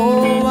僧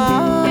は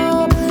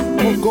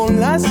誇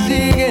らし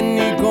げ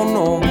にこ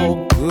の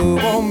僕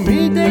を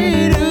見て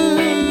いる。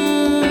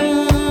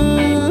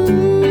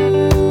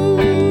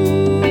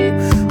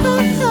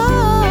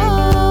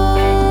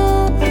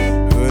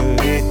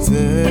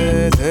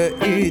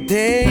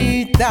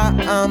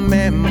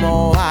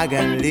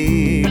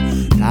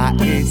大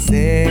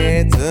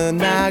切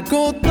な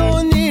こ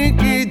とに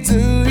気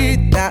づ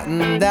いた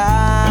ん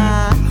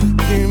だ。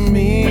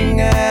君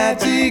が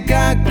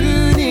近く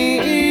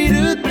にい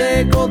るっ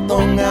てこと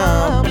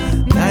が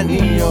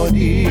何よ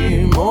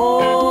り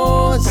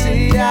も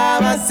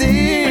幸せ。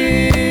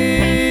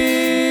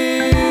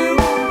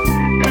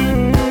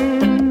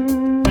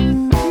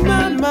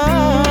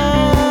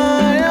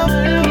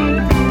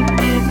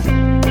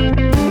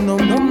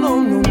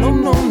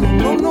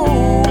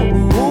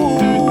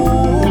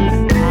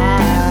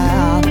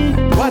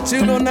What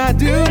you gonna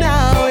do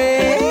now,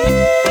 eh?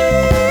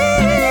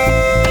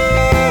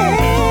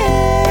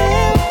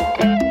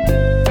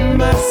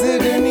 まっす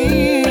ぐに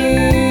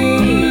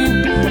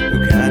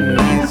悲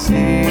し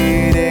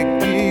い出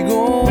来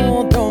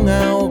事が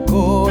起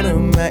こる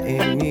前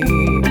に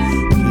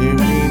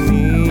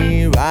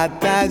君に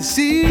渡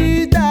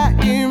した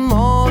い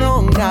も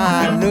のが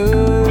ある。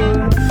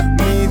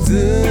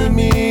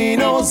湖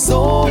の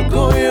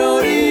底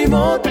より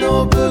もっ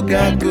と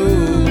深く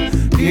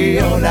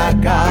清ら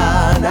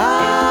か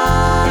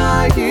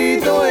な人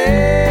へ。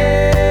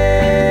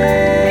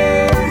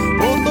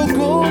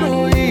男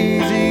の意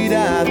地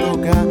だと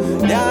か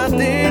やっ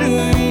てる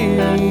意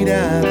味だ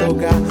と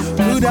か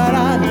くだ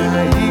らな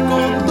いこ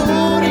と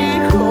に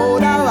こ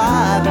だわ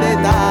って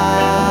た。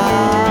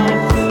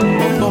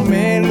求め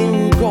る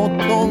こ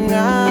とが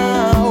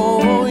多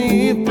い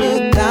二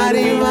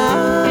人は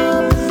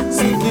好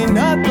き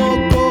なと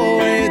こ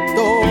へ飛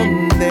ん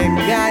で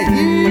きゃい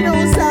いの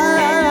さ。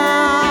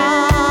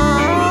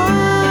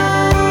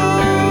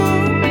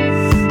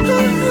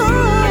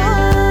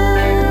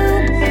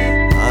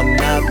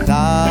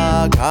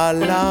か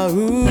ら受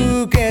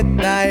け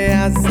た優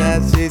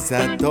しさ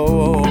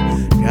と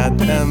片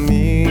道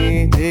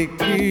切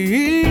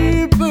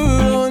符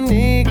を握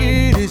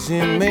りし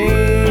め、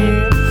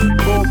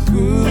僕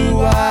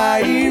は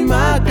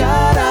今か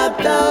ら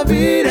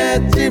旅立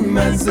ち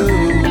ます。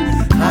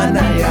華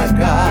や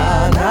か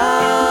な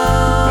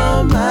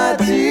街、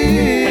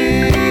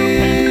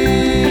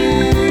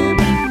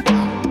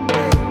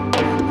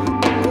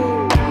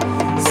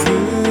過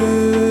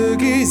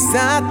ぎ去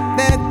って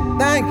っ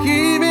た日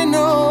々の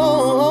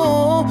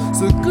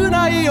少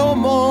ない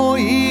思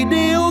い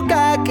出を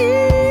かき集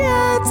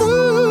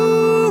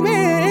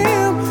め、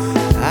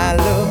アル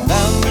バ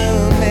ム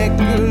めく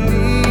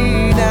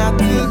り懐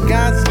か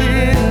し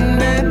ん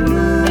でる。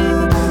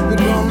こ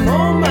の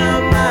ま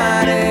ま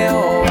で終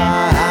わ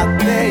っ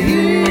てい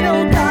いの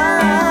か。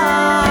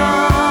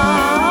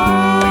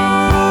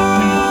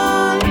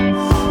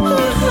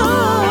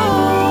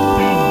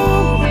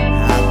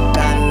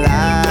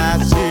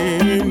新し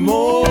いも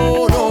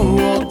の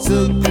を作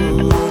る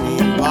に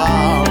は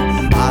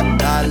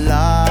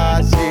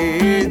新し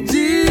い自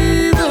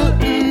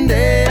分で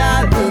あ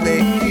るべ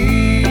き。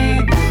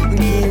君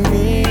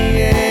へ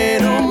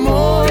の思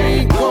い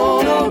こ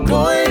の声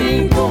に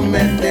込め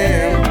て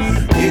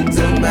いつ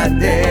ま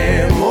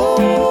でも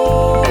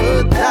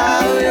歌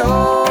うよ。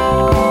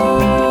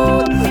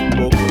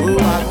僕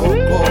はこ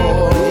こ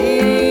に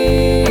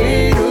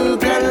いる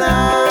から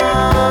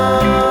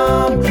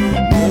ぬ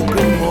く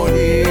もり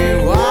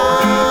は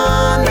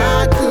な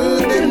く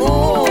ても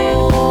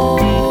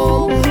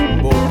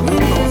僕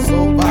のそ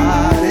ば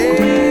で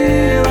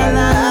笑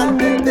っ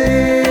てて。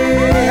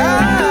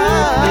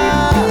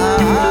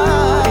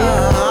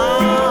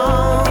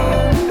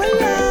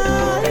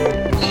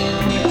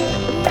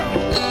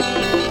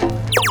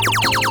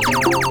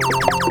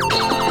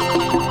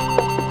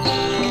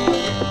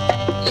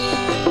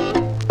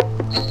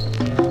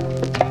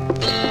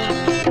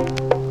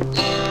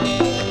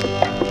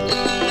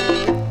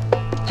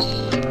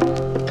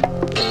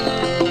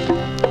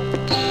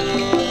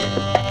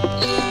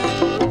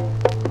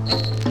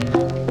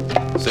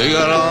Sing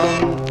along,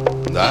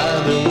 da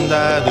dun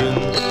da dun,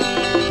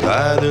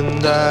 da dun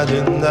da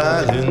dun da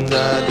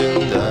dun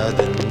da dun da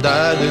dun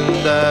da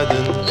dun da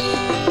dun,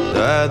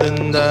 da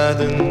dun da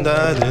dun da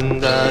dun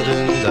da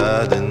dun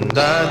da dun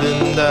da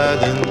dun da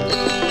dun,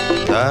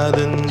 da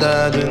dun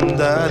da dun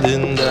da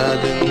dun da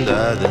dun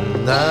da dun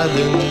da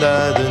dun da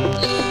dun,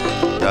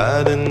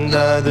 da dun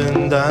da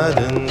dun da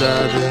dun da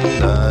dun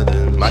da dun。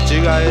間違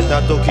え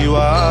た時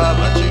は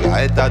間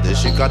違えたで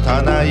仕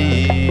方ない。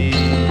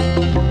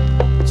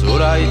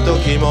辛い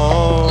時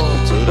も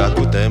辛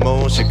くて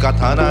も仕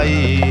方な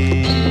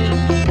い。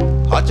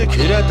はち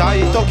切れた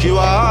い時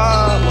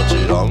はも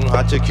ちろん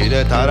はち切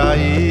れたら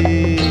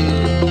いい。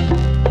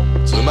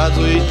つま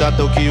ずいた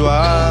時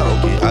は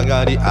起き上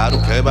がり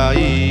歩けば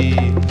いい。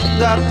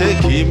だって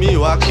君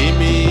は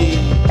君、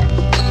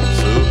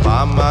スー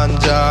パーマン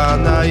じゃ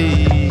な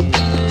い。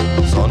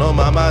その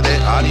ままで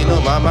あり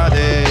のまま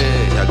で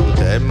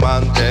100点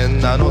満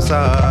点なの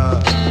さ。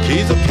気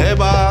づけ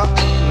ば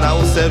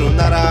直せる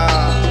なら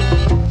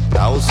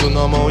直す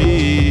のも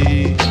い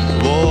い。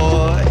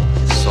おい、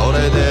そ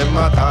れで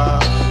また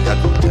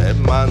100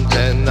点満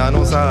点な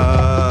の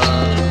さ。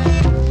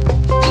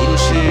苦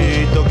し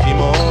い時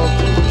も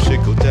苦し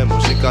くても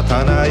仕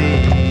方ない。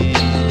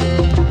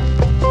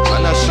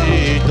悲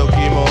しい時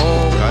も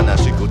悲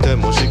しくても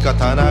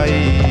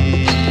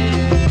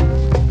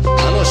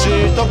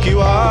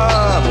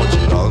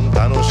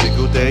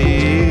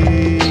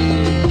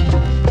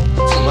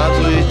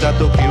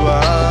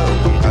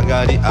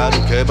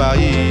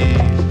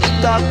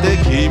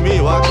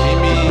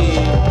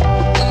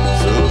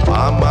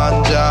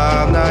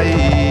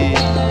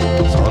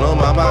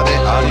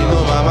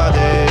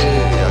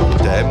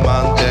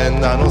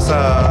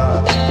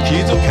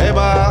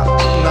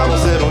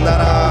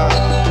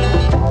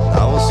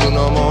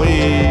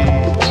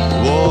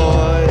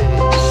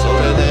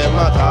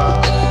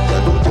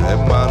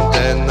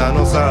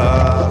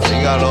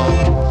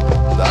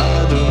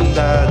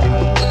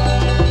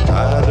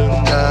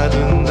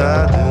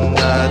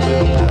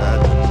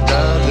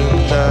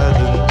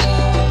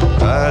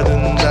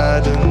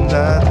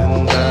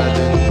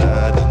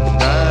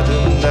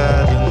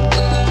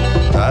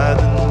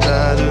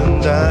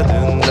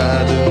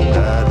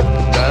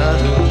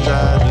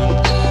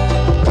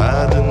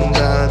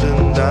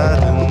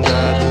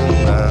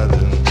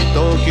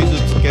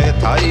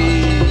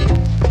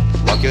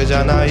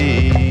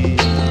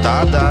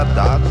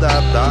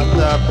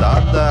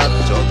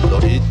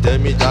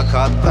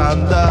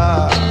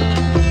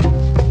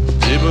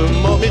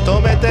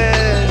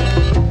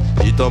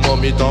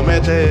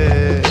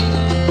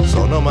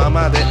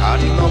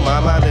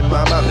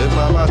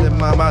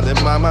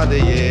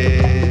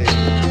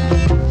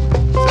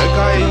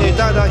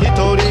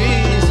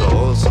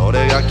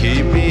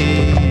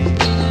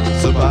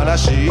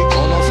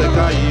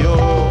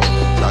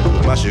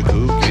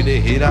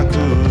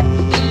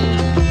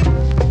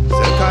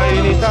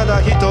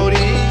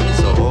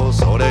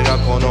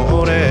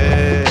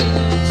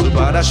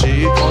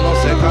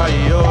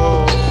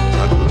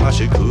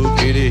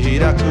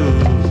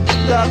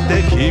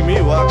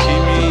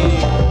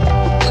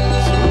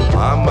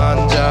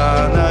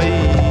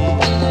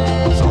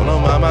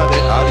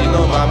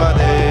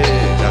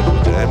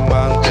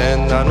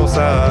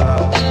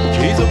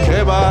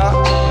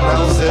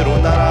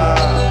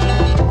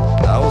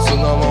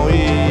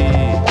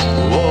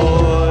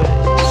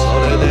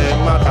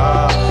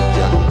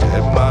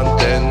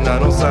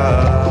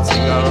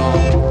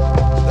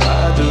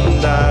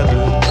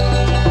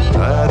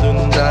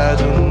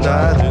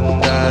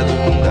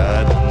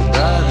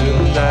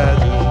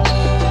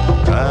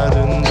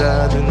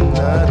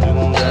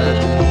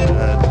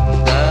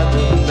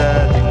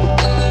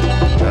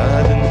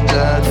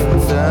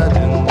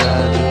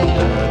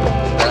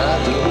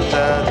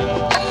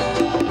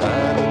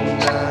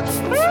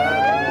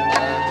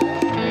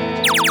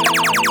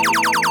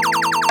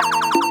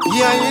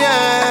Yeah,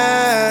 yeah.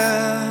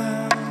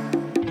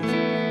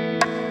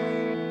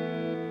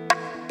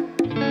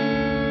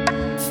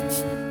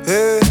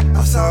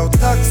朝を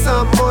たく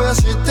さん燃や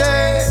して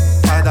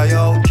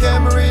漂う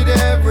煙で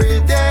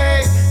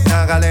Everyday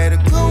流れる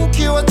空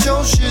気は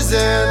超自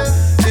然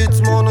い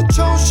つもの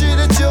調子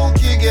で上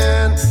機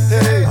嫌、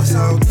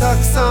朝をた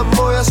くさん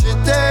燃やし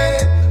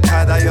て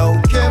漂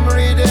う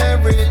煙で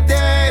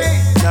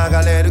Everyday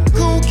流れる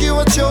空気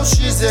は超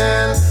自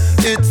然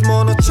いつ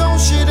もの調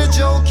子で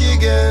上機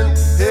嫌、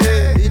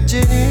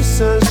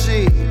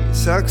1234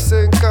作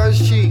戦開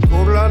始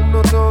ご覧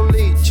の通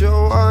り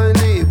超愛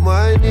に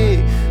前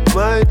に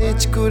毎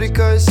日繰り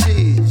返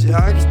しじゃ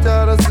飽き足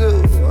ら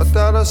ず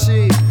新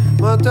しい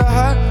また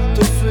ハッ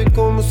と吸い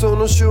込むそ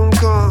の瞬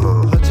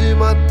間始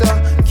まっ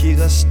た気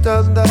がし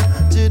たんだ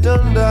時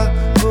短だ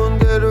踏ん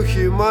でる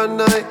暇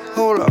ない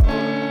ほら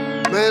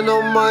目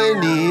の前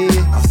に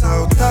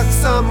朝をたく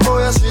さん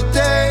燃やし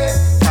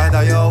て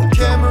漂う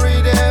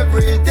煙で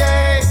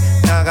Everyday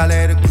流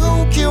れる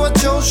空気は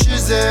超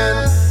自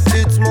然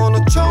いつもの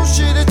調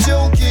子で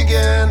上機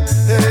嫌、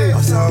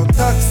朝を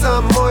たくさ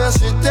ん燃やし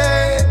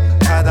て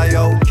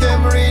漂う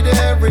煙で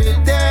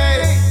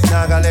Everyday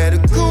流れる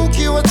空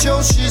気は超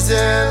自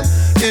然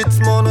い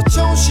つもの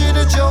調子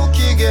で上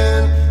機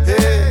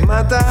嫌、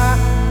また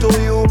と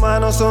いう間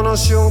のその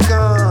瞬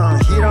間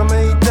ひら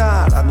めい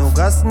たら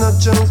逃すな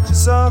チャン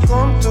スさあ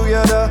Come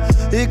together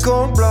行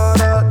こう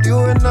brother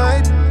You and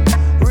I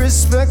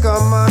Respect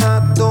はま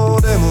だど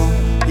うで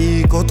も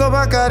いいこと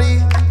ばかり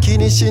気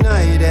にし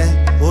ないで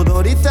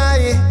踊りた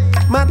い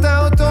ま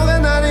た音が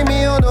鳴り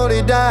身を乗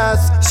り出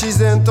す自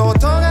然と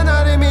音が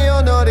鳴り身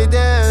を乗り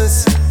ダン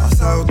ス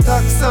朝を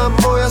たくさん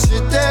燃やし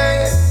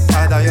て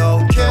漂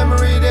う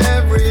煙で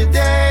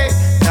Everyday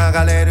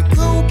流れる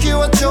空気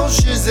は超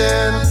自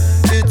然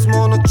いつ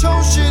もの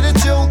調子で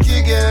上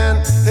機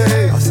嫌、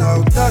朝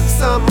をたく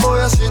さん燃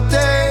やし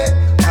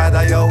て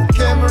漂う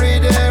煙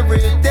で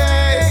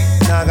Everyday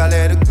流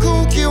れる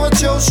空気は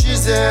超自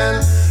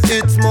然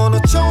いつもの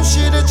調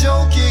子で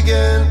上機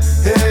嫌、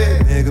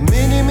恵み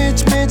に満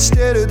ち満ち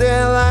てる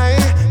Daylight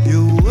憂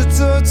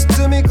鬱を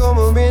包み込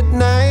む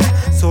Midnight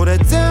それ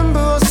全部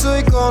を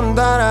吸い込ん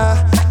だら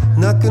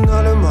なく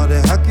なるまで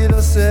吐き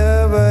出せ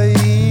ばいい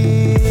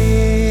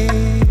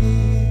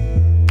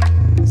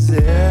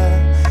ぜ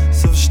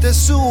そして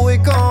吸い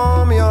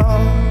込むよ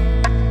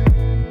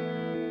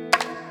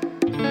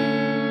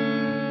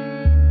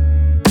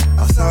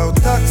朝を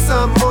たく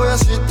さん燃や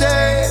し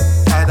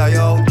て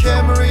漂う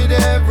煙で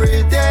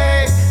Everyday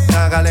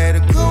流れ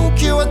る空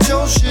気は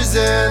超自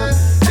然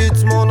い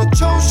つもの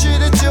調子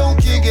で上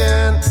機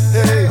嫌、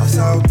hey、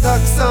朝をた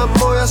くさん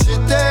燃やし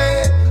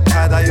て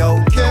漂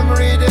う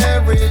煙で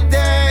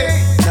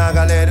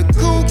Everyday 流れる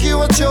空気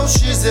は超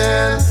自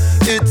然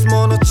いつ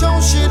もの調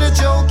子で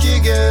上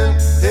機嫌、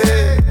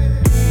hey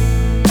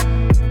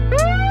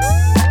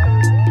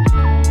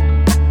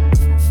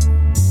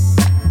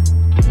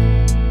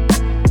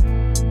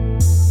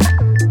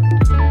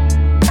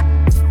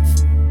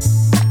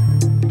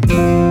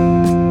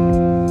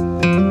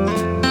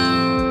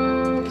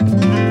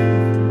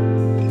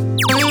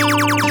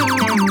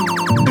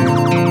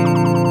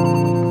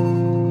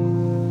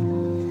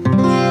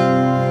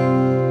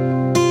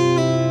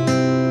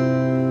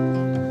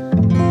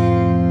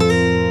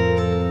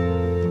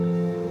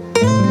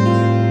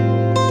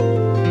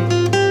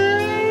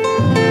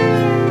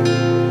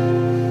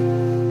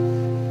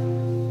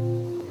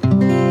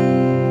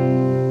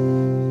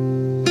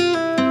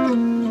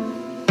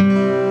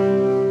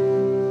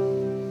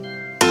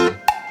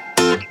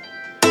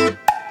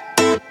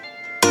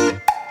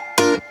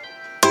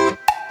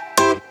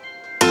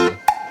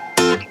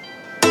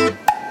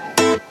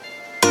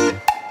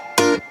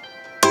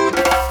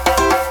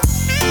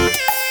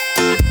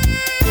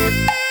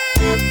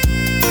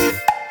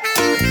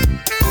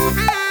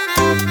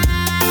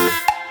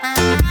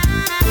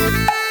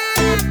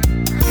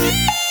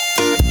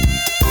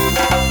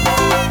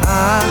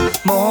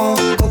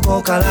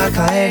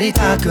帰り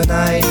たく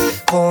ない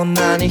こん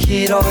なに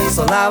広い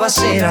空は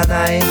知ら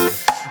ない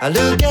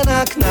歩け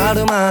なくな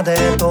るま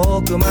で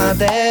遠くま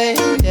で、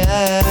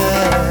yeah、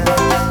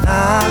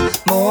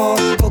もう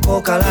こ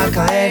こから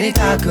帰り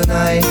たく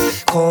ない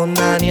こん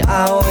なに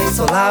青い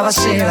空は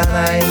知ら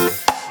ない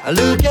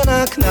歩け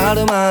なくな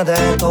るまで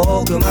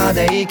遠くま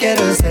で行け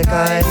る世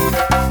界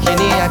日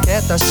に焼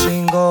けた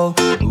信号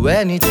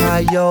上に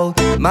太陽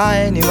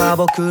前には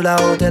僕ら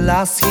を照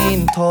らすヒ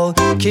ント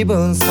気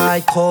分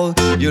最高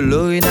ゆ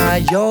るい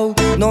内容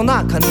の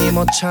中に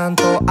もちゃん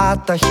とあ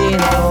ったヒン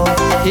ト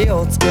火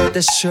をつけ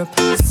てシュ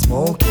ッス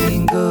モーキ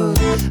ング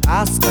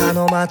飛鳥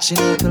の街に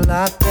食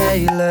らって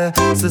いる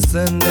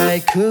進んで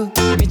いく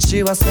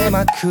道は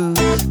狭く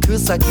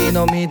草木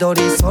の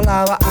緑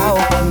空は青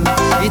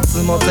くい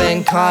つも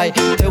全開っ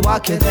てわ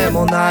けで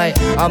もない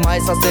甘え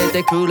させ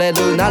てくれ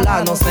るな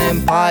らの先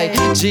輩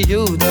自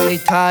由でい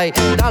たい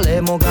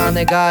誰もが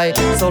願い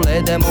そ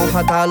れでも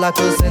働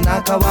く背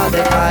中は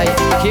でかい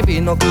日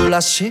々の暮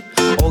らし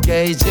を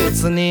芸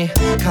術に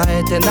変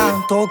えてな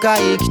んとか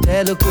生き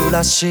てる暮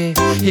らし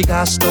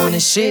東と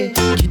西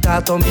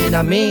北と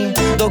南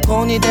ど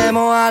こにで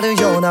もある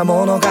ような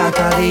物語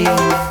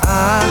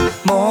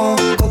もう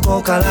こ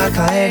こから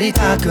帰り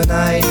たく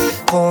ない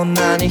こん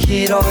なに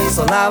広い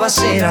空は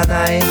知ら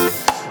ない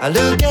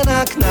歩け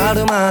なくな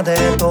るまで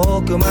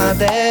遠くま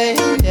で、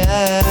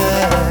yeah、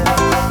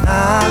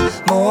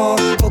もう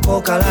こ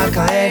こから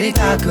帰り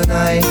たく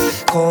ない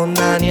こん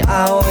なに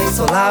青い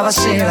空は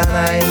知ら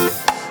ない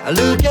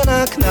歩け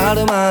なくな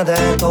るまで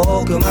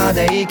遠くま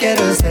で行け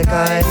る世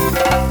界、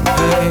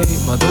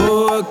hey、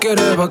窓を開け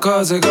れば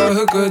風が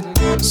吹く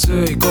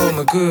吸い込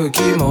む空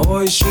気も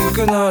美味し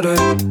くなる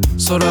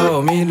空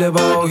を見れ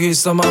ばお日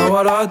様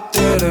笑って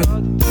る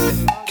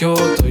今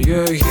日と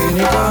いう日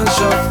に感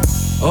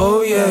謝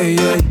Oh yeah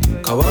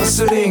yeah 交わ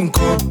すリンコ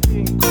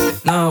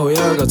直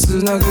哉が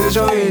つなぐジ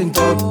ョイン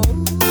ト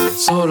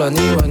空に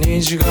は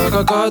虹が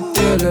かかっ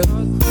てる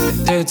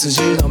鉄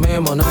字の目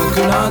もなく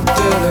なって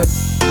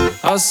る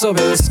遊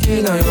べ好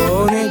きな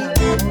よう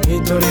に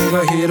一人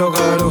が広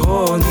がる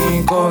方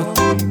に行こ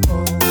う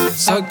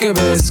叫べ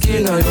好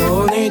きな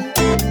ように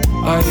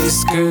アイ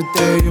ス食っ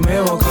て夢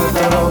を語ろ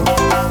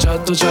うチャ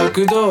ット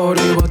着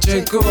通りをチ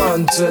ェックワ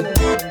ンツ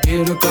ー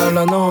昼か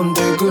ら飲ん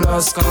でグ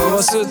ラス交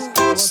わす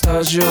ス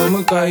タジオ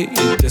向かい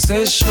行ってセ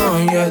ッショ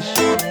ンへ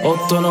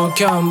夫の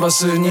キャンバ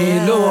ス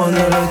に色を塗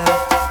る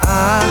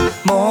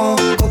もう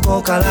こ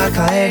こから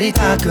帰り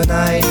たく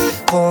ない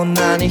こん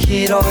なに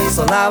広い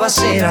空は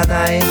知ら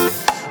ない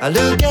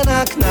歩け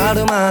なくな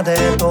るま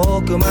で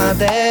遠くま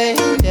で、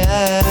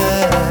yeah、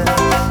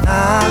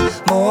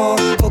もう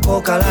こ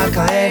こから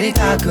帰り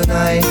たく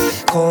ない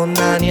こん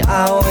なに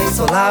青い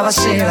空は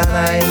知ら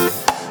ない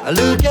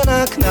歩け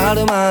なくな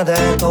るまで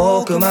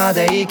遠くま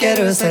で行け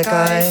る世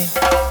界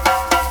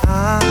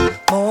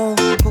もう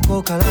こ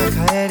こから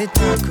帰りた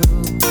く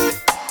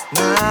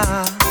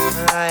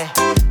ない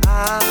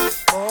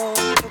もう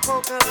こ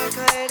こから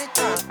帰り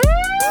たく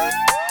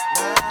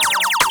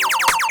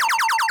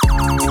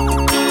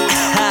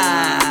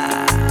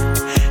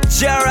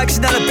J-Rex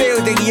in the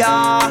building,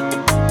 y'all.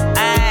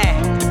 Ay,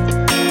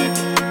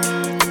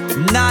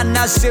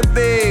 Nana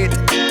Sibit.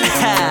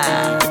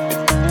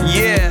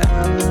 Yeah.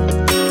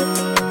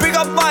 Big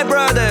up my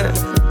brother.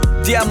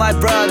 Dear my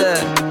brother.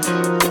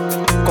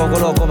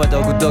 心を込めて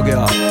送っとく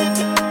よ。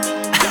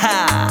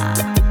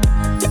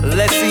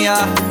Listen,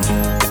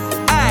 y'all.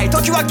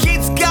 時は気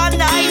づか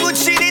ないう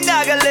ちに流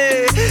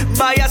れ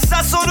毎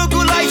朝その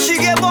ぐらいヒ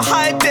ゲも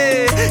生え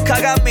て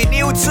鏡に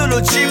映る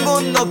自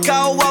分の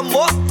顔は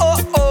もう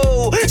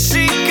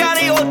しっか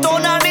り大人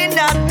に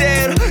なっ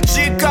てる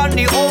時間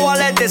に追わ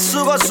れて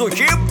過ごす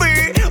日々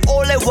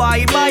俺は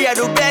今や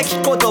るべき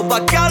こと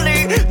ばか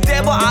り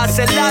でも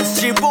焦ら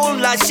ず自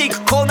分らし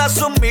くこな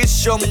すミッ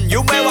ション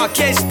夢は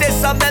決して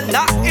覚め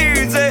な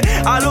いぜ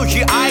ある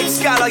日あい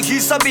つから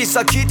久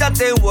々来た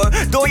電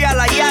話どうや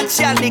らやっ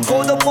ちゃんに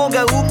子供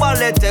が生ま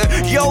れて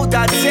よう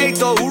だぜ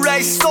と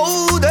嬉し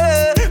そうで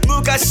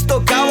昔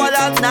と変わ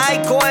らな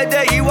い声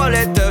で言わ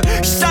れて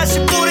久し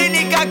ぶり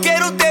にかけ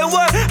る電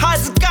話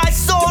恥ずかし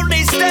そうに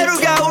してる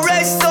が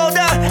嬉しそう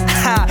だ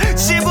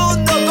自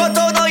分のこ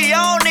とのよ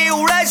うに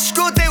嬉し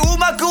くてう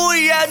まく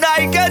言えな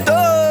いけど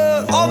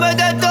おめ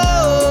でと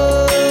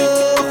う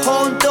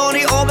本当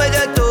におめ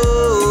でと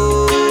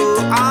う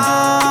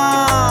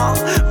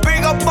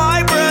Big up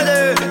my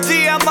brother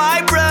Dear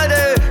my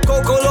brother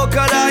心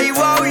から祝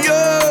うよ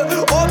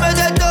おめ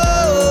でと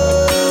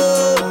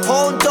う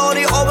本当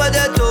におめで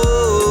と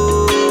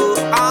う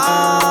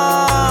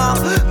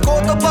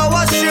言葉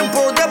はシンプ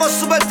ルでも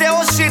全て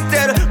を知っ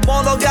てる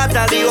物語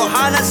を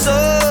話そ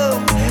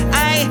う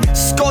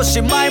少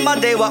し前ま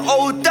では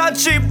追う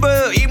立場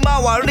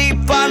今は立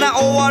派な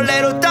追わ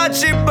れる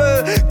立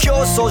場競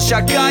争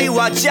社会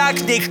は弱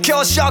肉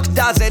強食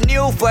だぜニ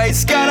ューフェイ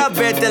スから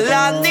ベテ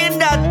ランに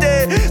なっ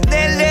て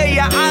年齢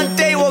や安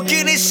定を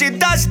気にし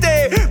だし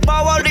て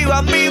周り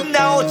はみん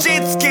な落ち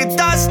着き出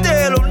し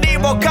てるに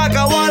もか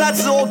かわら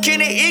ずお気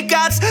に行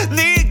かず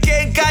に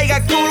限界が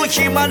来る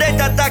日まで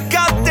戦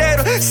って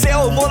る背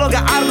負うもの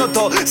があるの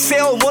と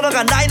背負うもの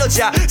がないの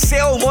じゃ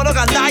背負うもの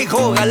がない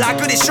方が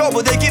楽に勝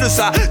負できる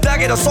さだ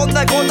けどそん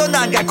なこと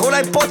なんかこ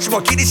れっぽっち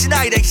も気にし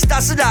ないでひ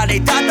たすらに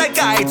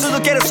戦い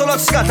続けるその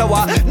姿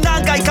は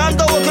何回感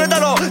動をくれた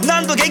ろう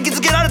何度元気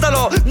づけられた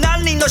ろう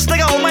何人の下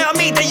がお前を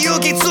見て勇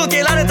気づ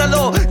けられた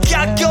ろう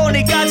逆境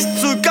に勝ち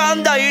掴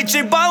んだ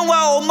一番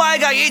はお前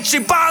が一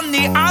番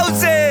に合う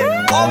ぜ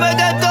おめで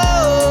と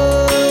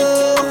う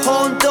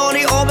本当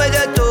におめ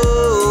でとう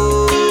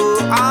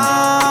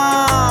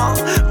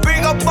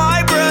Big up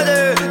my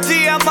brother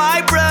Dear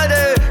my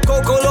brother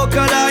心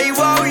から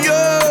祝うよ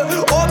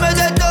おめ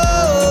でと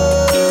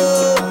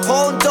う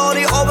本当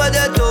におめで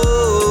と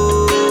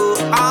う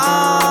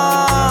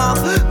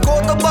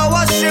言葉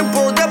はシンプ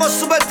ルでも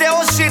全て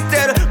を知っ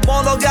てる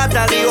物語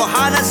を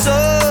話そう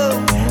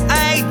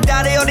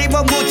誰より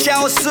も無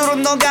茶をする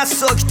のが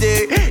好き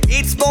で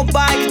いつも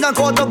バイクの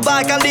こと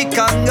ばかり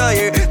考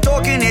え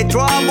時にト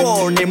ラ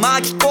ブルに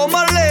巻き込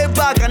まれ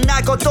バカ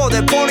なこと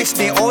でポリス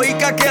に追い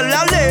かけ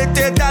られ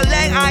てた恋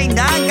愛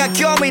なんか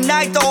興味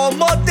ないと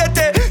思って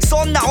て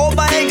そんなお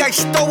前が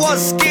人を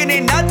好き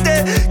になっ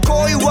て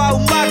恋はう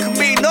まく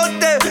実っ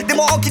てで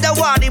も沖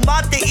縄に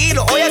待ってい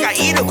る親が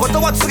いること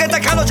を告げた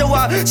彼女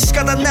は仕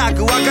方な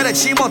く別れ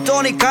地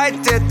元に帰っ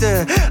て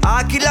て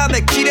諦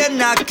めきれ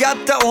なか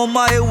ったお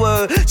前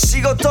は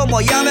仕事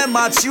も辞め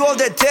街を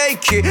出て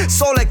行き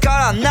それか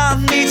ら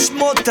何日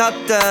も経っ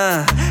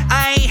た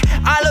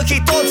ある日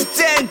突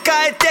然帰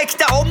ってき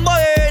たお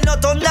前の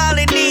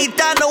隣にい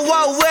たの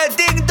はウェ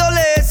ディングド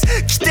レス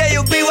着て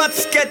指輪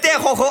つけて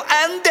微笑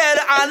んで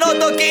るあの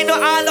時の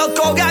あの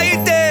子が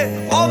い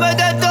ておめ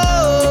でと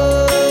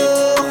う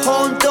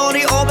本当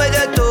におめ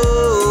でとう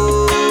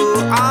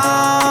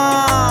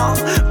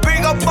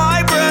Big up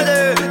my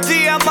brother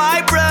Dear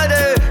my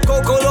brother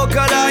心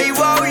から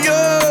祝うよ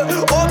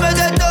おめ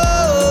でと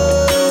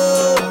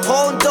う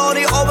本当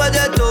におめで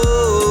と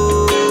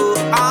う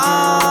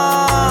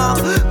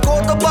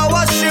言葉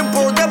はシンプ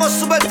ルでも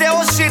全て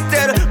を知っ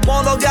てる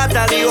物語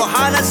を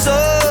話そう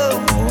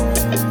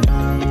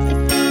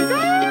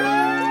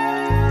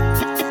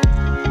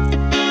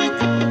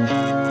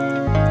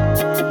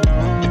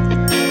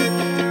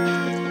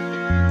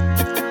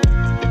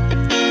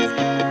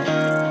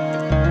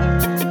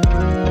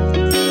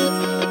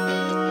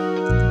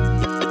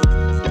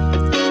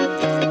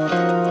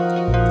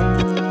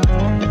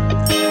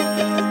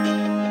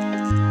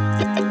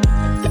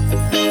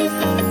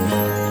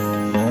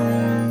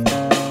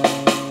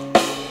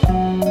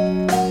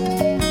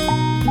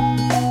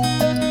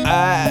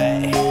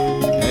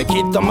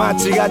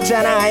間違っち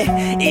ゃな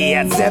いい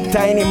や絶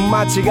対に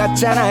間違っ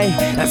ちゃない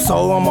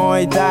そう思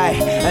いた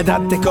いだ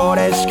ってこ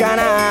れしか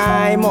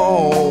ない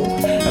も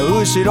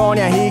う後ろ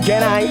には引け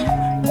ない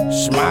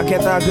し負け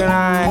たく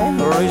な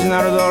いオリジ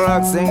ナルド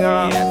ラッグシン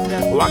ガ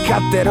ー分か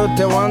ってるっ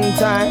てワン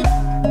タイ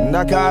ム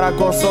だから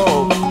こ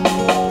そ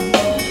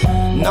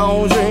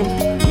No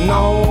dream,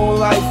 no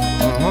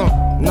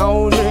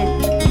life、No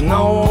dream,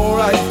 no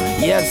life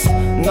Yes,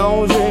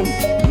 no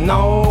dream,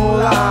 no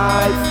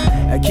life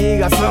気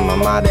が済む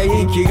まで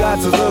息が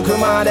続く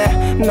まで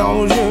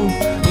No dream,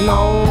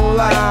 no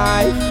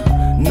life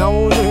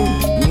No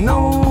dream,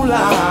 no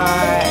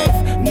life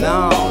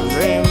No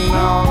dream,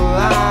 no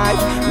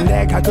life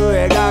でかく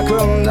描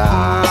くん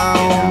だ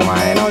お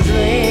前の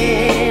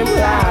Dream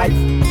life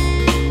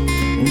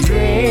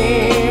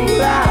Dream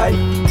life、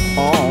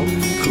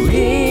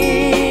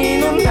悔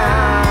いのな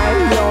い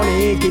よう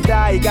に生き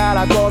たいか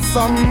らこ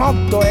そも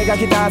っと描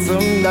き出す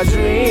んだ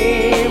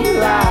Dream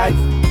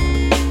life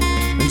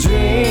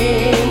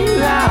Dream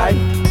life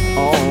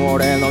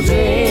俺の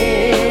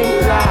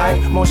Dream life ラ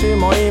イフもし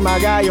も今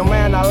が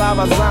夢なら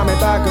ば覚め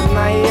たく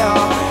ないよ、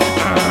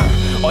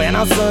親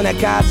のすね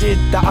かじっ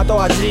た後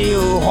は自由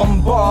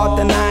奔放っ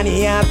て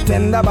何やって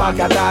んだバ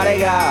カ誰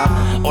が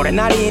俺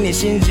なりに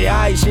信じ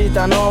愛し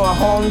たのは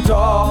本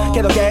当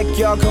けど結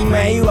局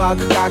迷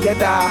惑かけ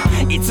た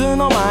いつ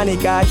の間に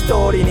か一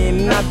人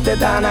になって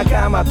た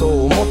仲間と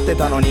思って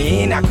たの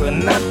にいなく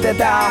なって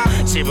た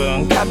自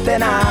分勝手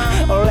な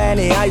俺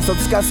に愛想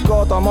つかす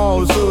こと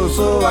もうすうす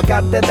分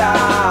かってた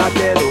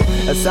け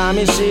ど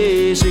寂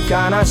しいし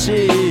悲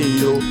し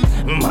いよ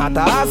ま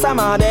た朝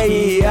まで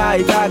言い合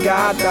いた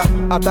か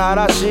っ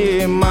た新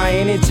しい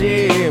毎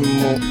日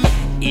も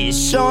一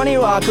緒に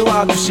ワク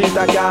ワクし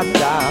たかっ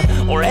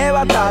た俺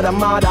はただ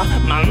まだ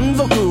満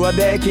足は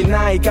でき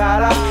ないか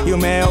ら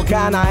夢を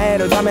叶え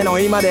るための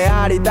今で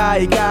ありた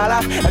いか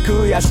ら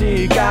悔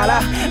しいか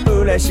ら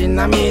嬉しい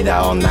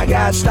涙を流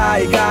した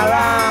いか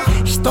ら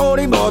一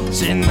人ぼっ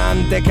ちな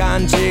んて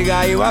勘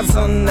違いはす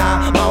ん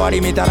な周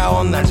り見たら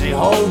同じ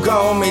方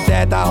向見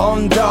てた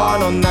本当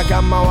の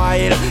仲間は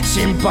いる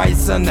心配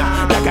すん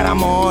なだから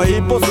もう一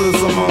歩進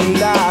むん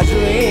だ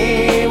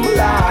Dream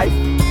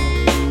Life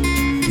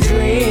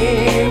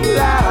Dream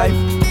Life、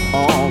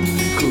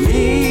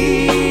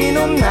悔い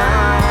の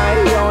な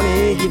いよう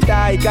に生き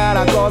たいか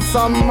らこ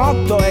そも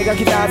っと描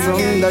き出す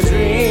んだ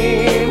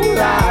Dream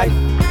Life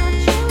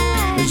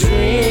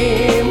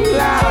Dream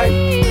Life、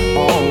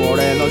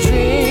俺の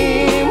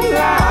Dream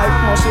Life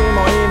もし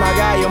も今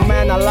が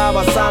夢なら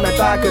ば覚め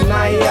たく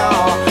ないよ、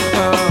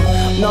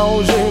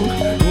No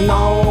dream,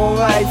 no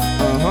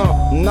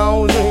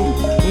life、No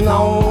dream,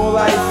 no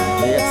life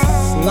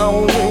Yes,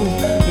 no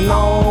dream,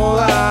 no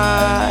life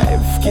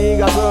気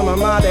が済む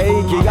まで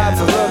息が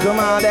続く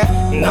まで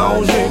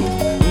No dream,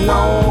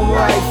 no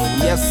life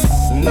Yes,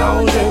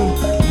 no dream,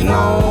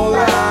 no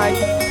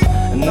life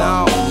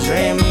No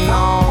dream,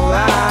 no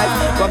life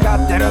分か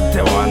ってるっ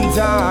て one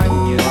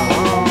time、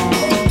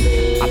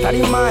当た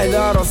り前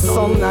だろ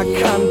そんな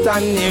簡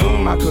単にう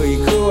まくい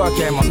くわ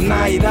けも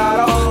ない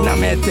だろな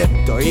めて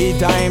と言い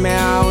たい目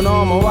合う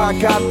のも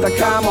分かった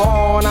か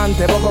もなん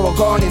てボコボ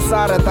コに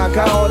された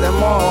顔で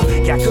も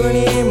逆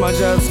に今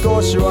じゃ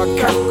少しは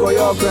かっこ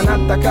よくな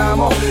ったか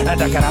もだ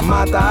から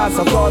また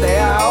そこで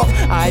会おう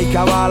相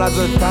変わら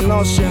ず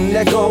楽しん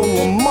でこう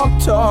もっ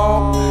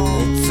と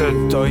ず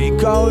っと行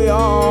こうよ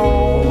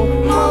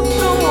もっと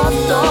もっ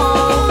と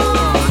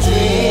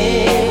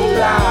Dream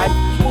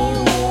Life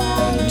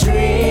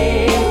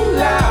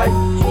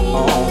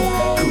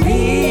悔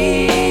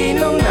い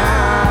のな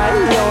い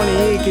よ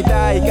うに生き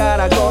たいか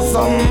らこ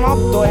そも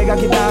っと描き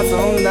出す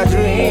んだ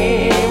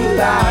Dream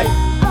Life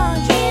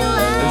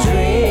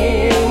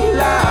Dream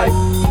Life、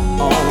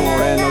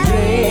俺の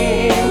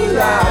Dream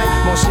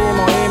Life もしも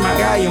今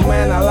が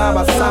夢ならば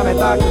覚め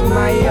たく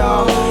ないよ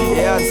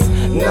Yes,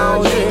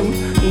 no dream,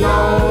 no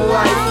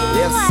life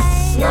Yes,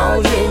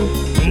 no dream,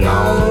 no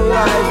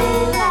life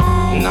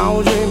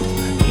No dream,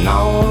 no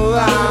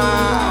life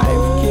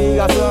気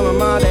が済む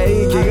まで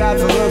息が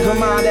続く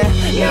まで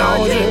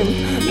No dream,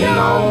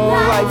 no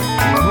life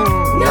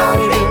No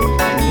dream,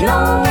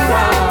 no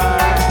life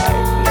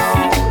No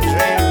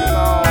dream,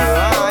 no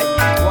life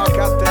分か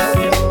って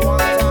るよ one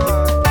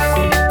time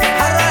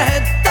腹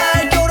減った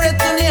行列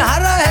に腹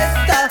減っ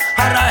た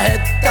腹減っ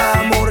た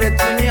猛烈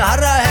に腹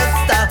減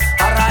った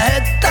腹減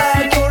った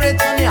行列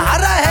に腹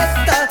減っ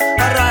た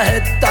腹減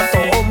ったと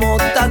思っ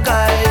たか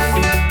い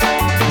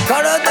体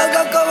が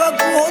乾く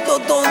ほど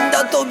飛んだ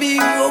トビ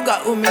ウオ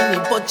が海に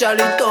ぽちゃり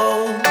と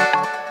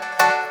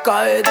帰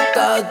っ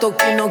た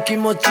時の気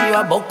持ち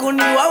は僕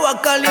には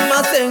分かり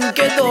ません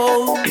け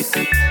ど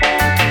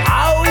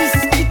青い透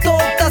き通っ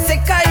た世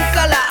界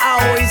から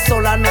青い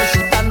空の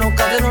下の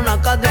風の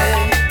中で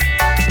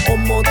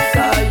思っ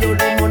たよ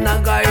りも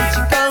長い時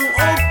間を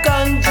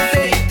感じ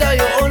ていた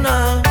よう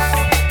な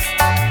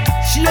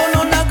潮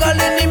の流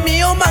れに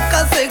身を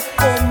任せ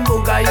昆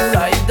布が揺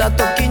らいだ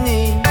時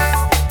に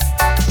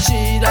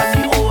シイラ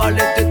に追わ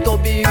れてト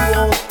ビウ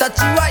オた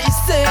ちは一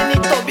斉に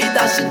飛び出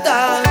し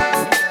た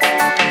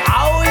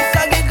青い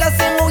影が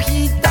線を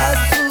引いた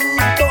スー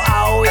ッと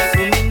青い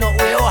海の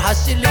上を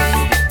走り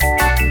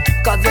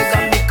風が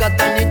味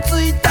方に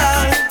ついた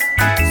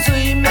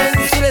水面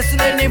スレス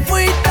レに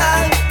吹いた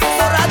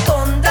空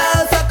飛んだ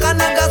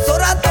魚が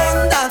空飛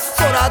んだ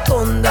空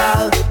飛んだ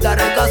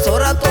誰が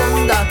空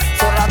飛んだ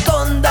空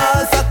飛んだ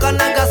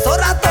魚が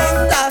空飛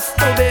んだ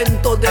飛べん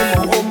とで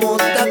も思っ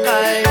たか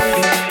い落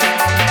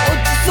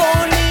ちそ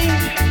う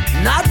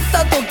になっ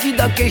た時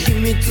だけ秘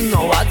密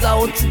の技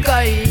を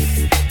使い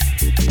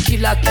キ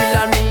ラキ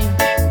ラに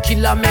き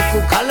らめ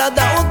く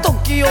体を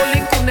時折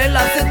くね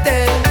らせ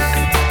て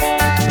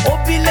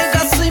尾びれが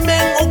水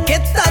面を蹴っ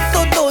た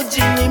と同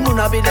時に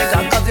胸びれ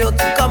が風を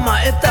捕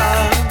まえた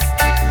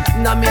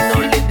波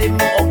のリズム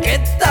を蹴っ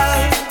た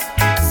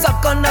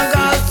魚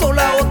が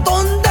空を飛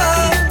んだ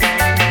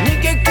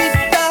逃げ切っ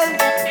た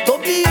ト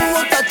ビウ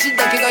オたち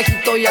だけが一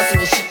休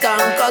みしたん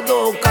か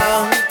どう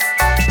か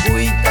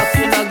浮いた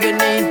クラゲに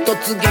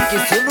突撃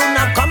する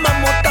仲間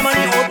もたまに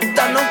おっ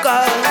たの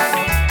か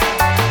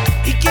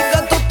息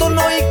が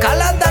整い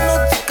体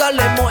の疲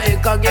れもええ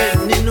加減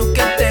に抜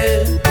け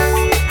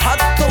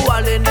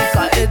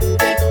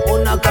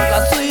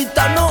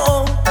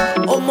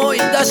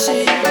だし腹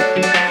減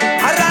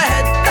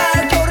っ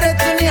た行列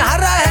に腹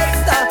減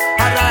った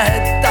腹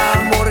減った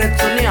猛烈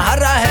に腹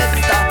減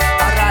った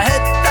腹減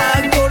った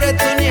行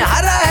列に腹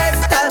減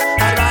った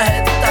腹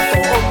減ったと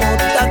思っ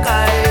たか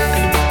い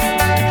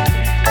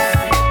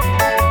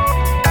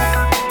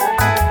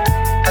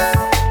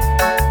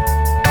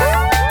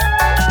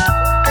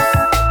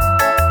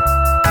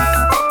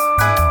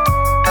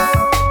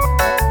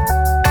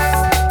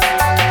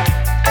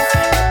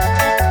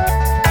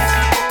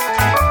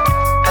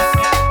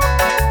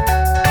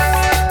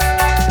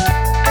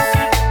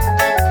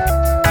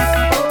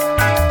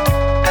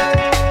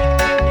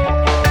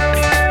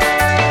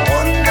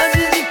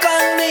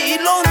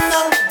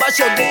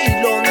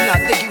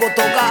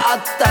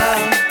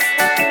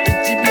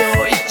一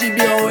秒一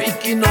秒生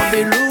き延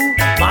びる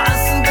まっ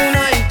すぐ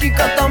な生き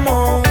方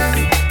も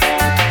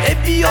エ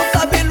ビを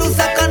食べる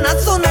魚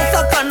その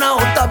魚を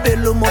食べ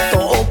るもっ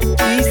と大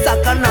きい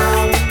魚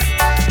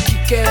危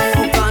険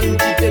を感じ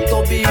て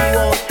飛び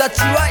魚たち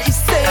は一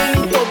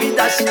斉に飛び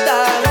出し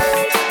た